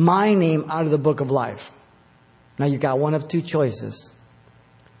 blot my name out of the book of life. Now you got one of two choices.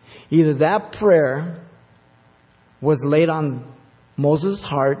 Either that prayer was laid on Moses'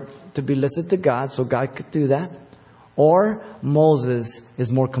 heart to be listened to God, so God could do that. Or Moses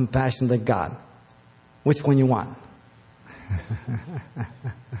is more compassionate than God. Which one you want?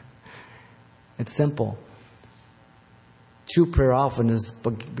 It's simple. True prayer often is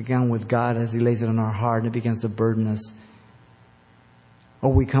begun with God as He lays it on our heart and it begins to burden us.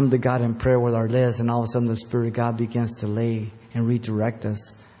 Or we come to God in prayer with our list and all of a sudden the Spirit of God begins to lay and redirect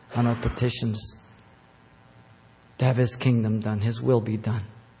us on our petitions to have His kingdom done, His will be done.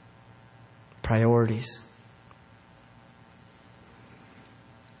 Priorities.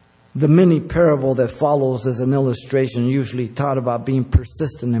 The mini parable that follows is an illustration usually taught about being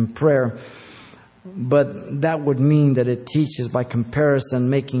persistent in prayer. But that would mean that it teaches by comparison,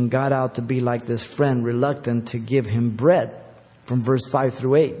 making God out to be like this friend reluctant to give him bread from verse 5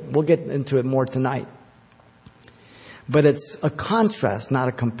 through 8. We'll get into it more tonight. But it's a contrast, not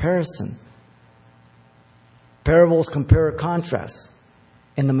a comparison. Parables compare or contrast.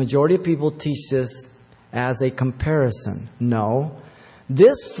 And the majority of people teach this as a comparison. No.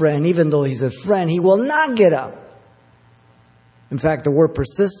 This friend, even though he's a friend, he will not get up. In fact, the word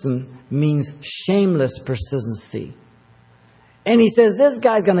persistent means shameless persistency. And he says, this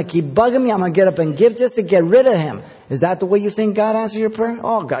guy's going to keep bugging me. I'm going to get up and give just to get rid of him. Is that the way you think God answers your prayer?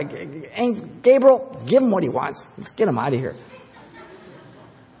 Oh, God, Gabriel, give him what he wants. Let's get him out of here.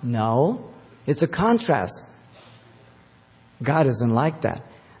 No, it's a contrast. God isn't like that.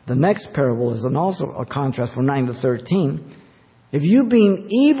 The next parable is also a contrast from 9 to 13. If you being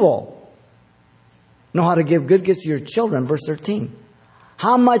evil know how to give good gifts to your children, verse 13,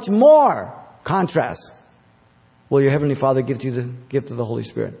 how much more, contrast, will your Heavenly Father give to you the gift of the Holy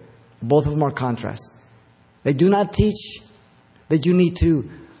Spirit? Both of them are contrast. They do not teach that you need to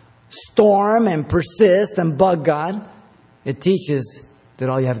storm and persist and bug God. It teaches that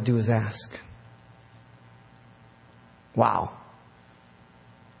all you have to do is ask. Wow.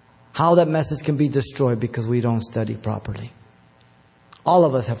 How that message can be destroyed because we don't study properly. All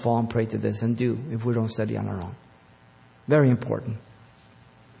of us have fallen prey to this and do if we don't study on our own. Very important.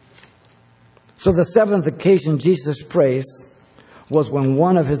 So the 7th occasion Jesus prays was when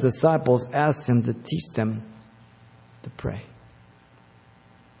one of His disciples asked Him to teach them to pray.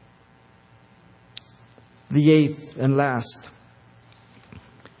 The 8th and last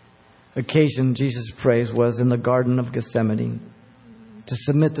occasion Jesus prays was in the Garden of Gethsemane to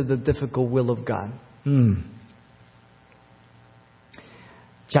submit to the difficult will of God.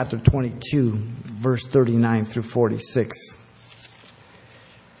 Chapter 22, verse 39 through 46.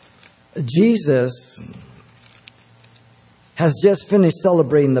 Jesus has just finished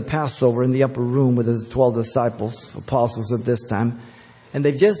celebrating the Passover in the upper room with His 12 disciples, apostles at this time. And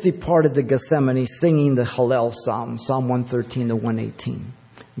they've just departed to Gethsemane singing the Hallel Psalm, Psalm 113 to 118.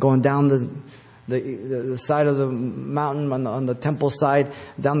 Going down the side of the mountain on the temple side,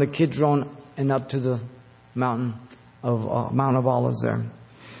 down the Kidron and up to the mountain of Mount of Olives there.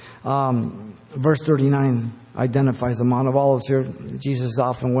 Verse 39 identifies the Mount of Olives here. Jesus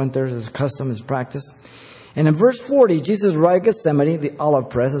often went there. His custom, his practice. And in verse 40, Jesus arrived at Gethsemane, the olive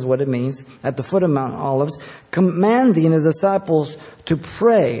press is what it means, at the foot of Mount Olives, commanding his disciples to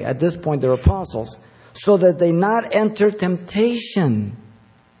pray. At this point, they're apostles, so that they not enter temptation.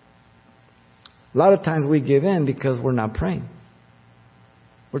 A lot of times we give in because we're not praying.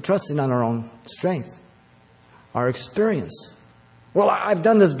 We're trusting on our own strength, our experience. Well, I've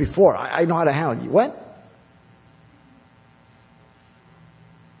done this before. I know how to handle it. What?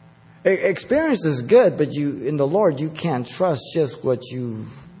 Experience is good, but in the Lord, you can't trust just what you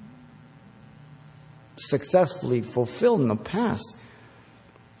successfully fulfilled in the past.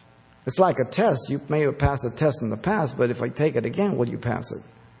 It's like a test. You may have passed a test in the past, but if I take it again, will you pass it?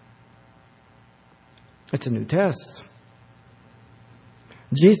 It's a new test.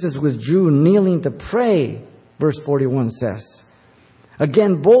 Jesus withdrew kneeling to pray, verse 41 says.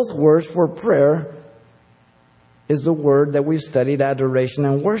 Again, both words for prayer is the word that we've studied, adoration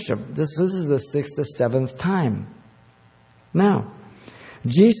and worship. This is the 6th to 7th time. Now,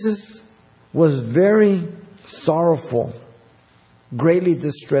 Jesus was very sorrowful, greatly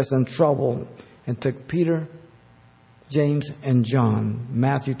distressed and troubled, and took Peter, James, and John.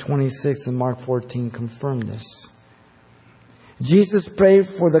 Matthew 26 and Mark 14 confirm this. Jesus prayed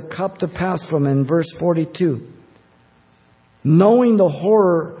for the cup to pass from him in verse 42, knowing the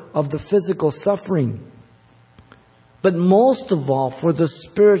horror of the physical suffering, but most of all for the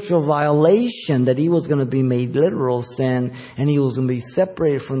spiritual violation that he was going to be made literal sin, and he was going to be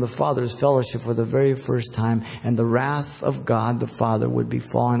separated from the Father's fellowship for the very first time, and the wrath of God the Father would be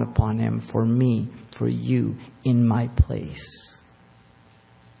falling upon him for me, for you, in my place.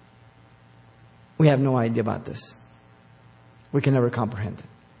 We have no idea about this. We can never comprehend it.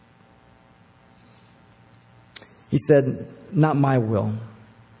 He said, not my will,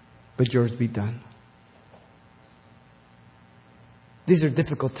 but yours be done. These are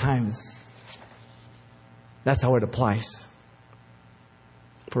difficult times. That's how it applies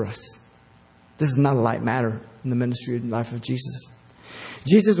for us. This is not a light matter in the ministry and life of Jesus.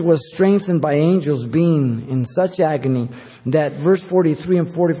 Jesus was strengthened by angels, being in such agony that verse 43 and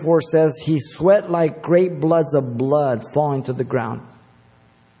 44 says he sweat like great floods of blood falling to the ground.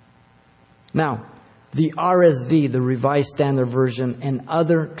 Now, the RSV, the Revised Standard Version, and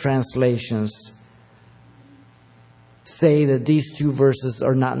other translations say that these two verses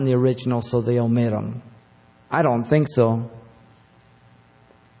are not in the original, so they omit them. I don't think so.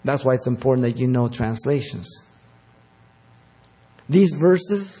 That's why it's important that you know translations. These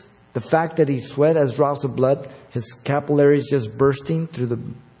verses, the fact that he sweat as drops of blood, his capillaries just bursting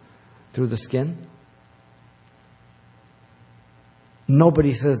through the skin.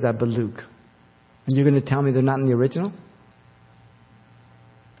 Nobody says that but Luke. And you're going to tell me they're not in the original?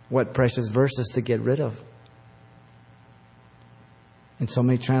 What precious verses to get rid of. And so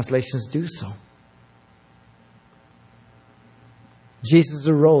many translations do so. Jesus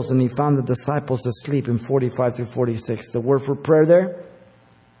arose and he found the disciples asleep in 45 through 46. The word for prayer there,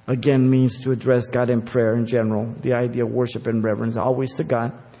 again, means to address God in prayer in general. The idea of worship and reverence, always to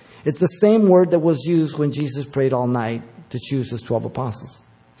God. It's the same word that was used when Jesus prayed all night to choose his 12 apostles.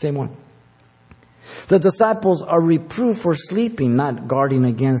 Same one. The disciples are reproved for sleeping, not guarding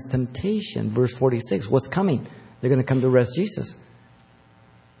against temptation. Verse 46, what's coming? They're going to come to arrest Jesus.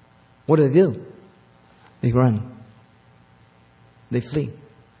 What do? They run. They flee.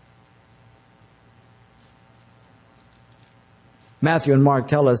 Matthew and Mark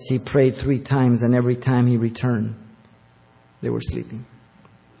tell us he prayed 3 times, and every time he returned, they were sleeping.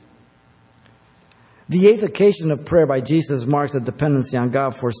 The 8th occasion of prayer by Jesus marks a dependency on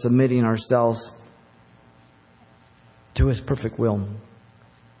God for submitting ourselves to his perfect will.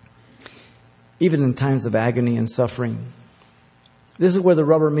 Even in times of agony and suffering. This is where the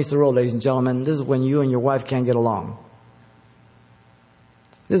rubber meets the road, ladies and gentlemen. This is when you and your wife can't get along.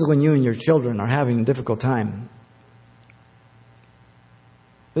 This is when you and your children are having a difficult time.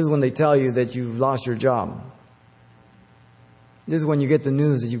 This is when they tell you that you've lost your job. This is when you get the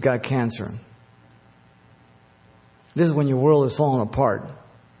news that you've got cancer. This is when your world is falling apart.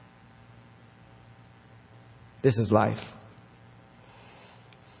 This is life.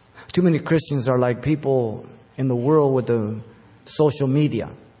 Too many Christians are like people in the world with the social media.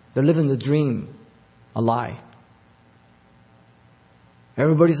 They're living the dream, a lie.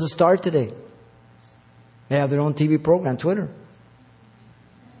 Everybody's a star today. They have their own TV program, Twitter.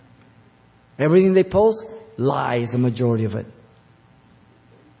 Everything they post, lies, the majority of it.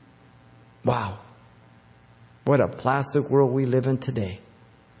 Wow. What a plastic world we live in today.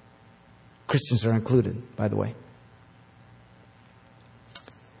 Christians are included, by the way.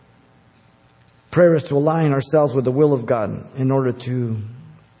 Prayer is to align ourselves with the will of God in order to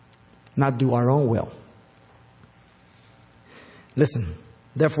not do our own will. Listen,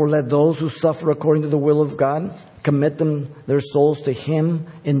 therefore let those who suffer according to the will of God commit their souls to Him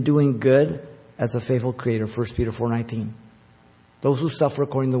in doing good as a faithful Creator. 1 Peter 4:19. Those who suffer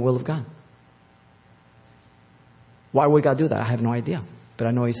according to the will of God. Why would God do that? I have no idea, but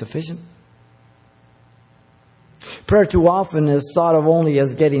I know He's sufficient. Prayer too often is thought of only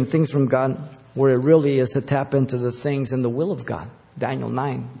as getting things from God, where it really is to tap into the things in the will of God. Daniel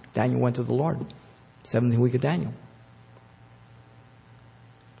 9. Daniel went to the Lord. 7th week of Daniel.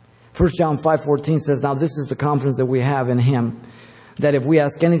 1 John 5:14 says, now this is the confidence that we have in Him, that if we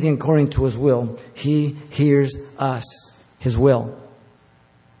ask anything according to His will, He hears us. His will.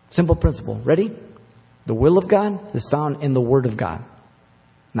 Simple principle. Ready? The will of God is found in the Word of God.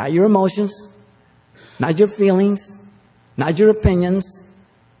 Not your emotions, not your feelings, not your opinions.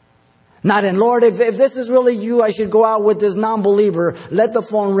 Not in, Lord, if this is really you, I should go out with this non-believer. Let the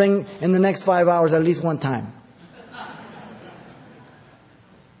phone ring in the next 5 hours at least one time.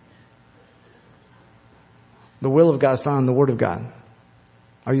 The will of God is found in the Word of God.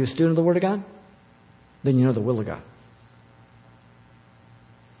 Are you a student of the Word of God? Then you know the will of God.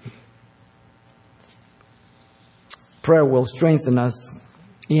 Prayer will strengthen us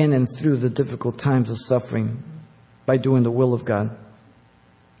in and through the difficult times of suffering by doing the will of God.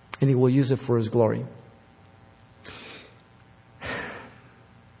 And He will use it for His glory.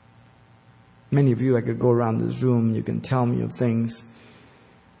 Many of you, I could go around this room, you can tell me of things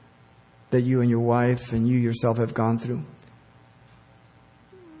that you and your wife and you yourself have gone through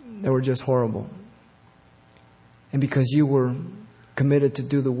that were just horrible. And because you were committed to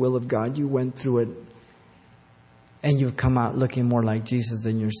do the will of God, you went through it and you've come out looking more like Jesus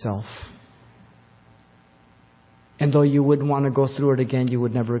than yourself. And though you wouldn't want to go through it again, you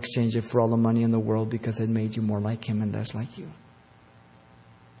would never exchange it for all the money in the world because it made you more like Him and less like you.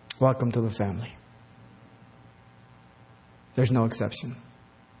 Welcome to the family. There's no exception.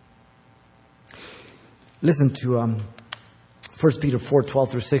 Listen to 1 Peter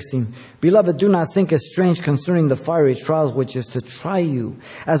 4:12-16. Beloved, do not think as strange concerning the fiery trials which is to try you,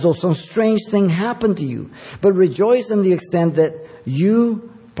 as though some strange thing happened to you. But rejoice in the extent that you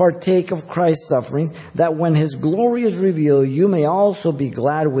partake of Christ's sufferings, that when His glory is revealed, you may also be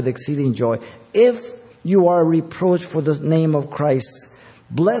glad with exceeding joy. If you are reproached for the name of Christ,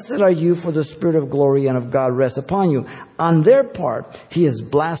 blessed are you, for the Spirit of glory and of God rests upon you. On their part, He is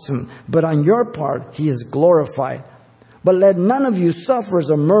blasphemed, but on your part, He is glorified. But let none of you suffer as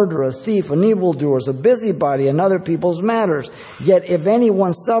a murderer, a thief, an evildoer, a busybody in other people's matters. Yet if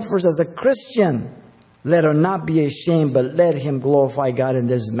anyone suffers as a Christian, let her not be ashamed, but let him glorify God in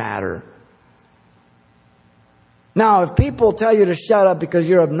this matter. Now, if people tell you to shut up because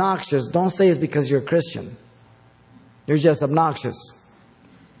you're obnoxious, don't say it's because you're a Christian. You're just obnoxious.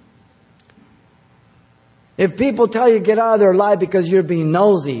 If people tell you to get out of their life because you're being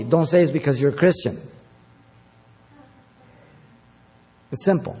nosy, don't say it's because you're a Christian. It's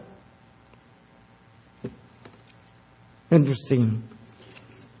simple. Interesting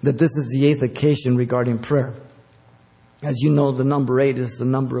that this is the 8th occasion regarding prayer. As you know, the number 8 is the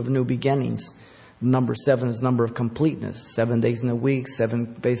number of new beginnings. Number 7 is the number of completeness. 7 days in a week, 7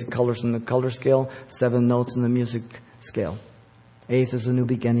 basic colors in the color scale, 7 notes in the music scale. 8th is a new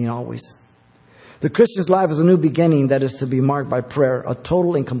beginning always. The Christian's life is a new beginning that is to be marked by prayer, a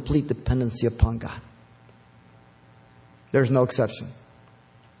total and complete dependency upon God. There's no exception.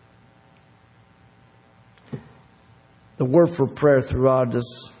 The word for prayer throughout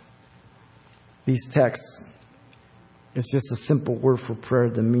these texts is just a simple word for prayer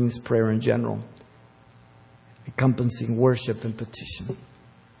that means prayer in general, encompassing worship and petition.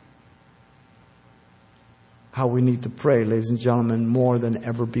 How we need to pray, ladies and gentlemen, more than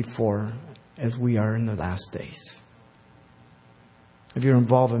ever before as we are in the last days. If you're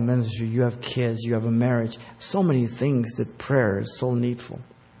involved in ministry, you have kids, you have a marriage, so many things that prayer is so needful.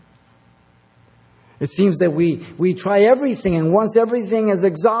 It seems that we try everything, and once everything is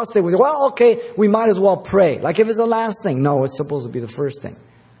exhausted, we say, well, okay, we might as well pray. Like if it's the last thing. No, it's supposed to be the first thing.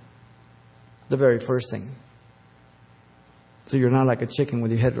 The very first thing. So you're not like a chicken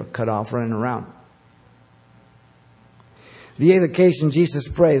with your head cut off running around. The 8th occasion Jesus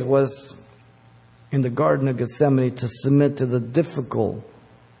prays was in the Garden of Gethsemane to submit to the difficult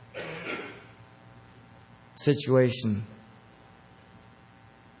situation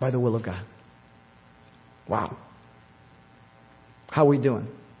by the will of God. Wow. How are we doing?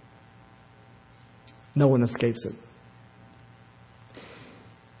 No one escapes it.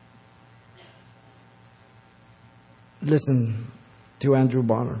 Listen to Andrew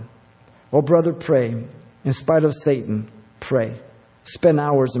Bonner. Oh, brother, pray. In spite of Satan, pray. Spend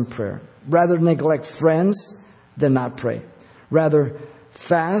hours in prayer. Rather neglect friends than not pray. Rather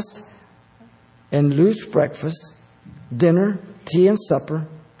fast and lose breakfast, dinner, tea and supper,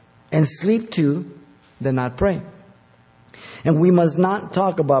 and sleep too, than not pray. And we must not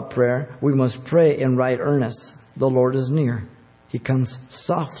talk about prayer. We must pray in right earnest. The Lord is near. He comes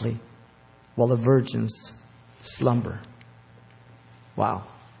softly while the virgins slumber. Wow.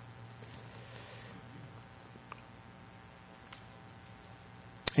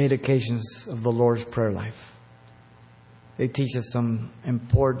 8 occasions of the Lord's Prayer life. They teach us some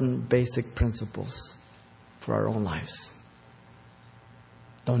important basic principles for our own lives.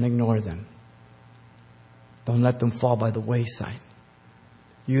 Don't ignore them. Don't let them fall by the wayside.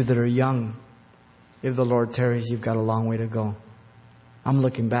 You that are young, if the Lord tarries, you've got a long way to go. I'm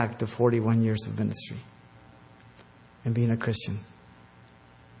looking back to 41 years of ministry and being a Christian.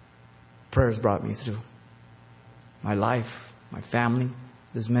 Prayer has brought me through my life, my family,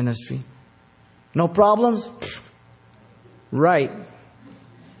 this ministry. No problems? Right.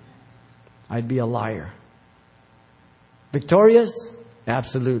 I'd be a liar. Victorious?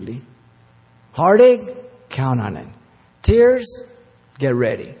 Absolutely. Heartache? Count on it. Tears? Get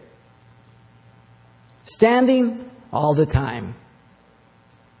ready. Standing? All the time.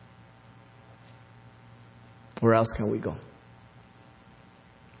 Where else can we go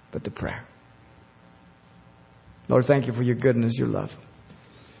but to prayer? Lord, thank you for your goodness, your love.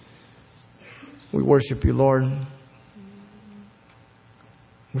 We worship you, Lord.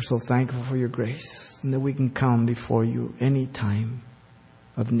 We're so thankful for your grace and that we can come before you any time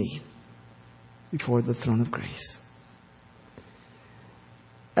of need, before the throne of grace.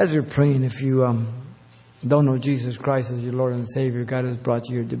 As you're praying, if you don't know Jesus Christ as your Lord and Savior, God has brought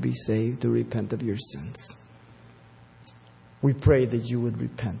you here to be saved, to repent of your sins. We pray that you would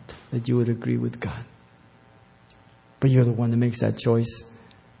repent, that you would agree with God. But you're the one that makes that choice,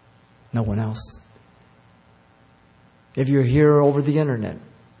 no one else. If you're here over the internet,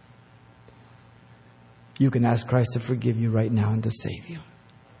 you can ask Christ to forgive you right now and to save you.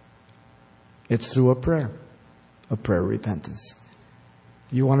 It's through a prayer of repentance.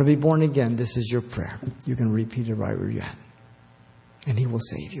 If you want to be born again, this is your prayer. You can repeat it right where you're at. And He will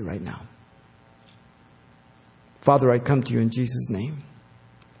save you right now. Father, I come to you in Jesus' name.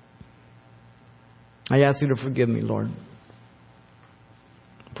 I ask you to forgive me, Lord,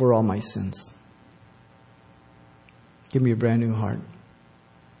 for all my sins. Give me a brand new heart.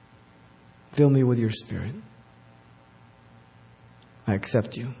 Fill me with your Spirit. I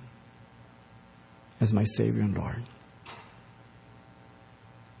accept you as my Savior and Lord.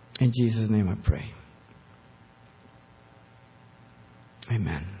 In Jesus' name I pray.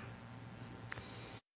 Amen.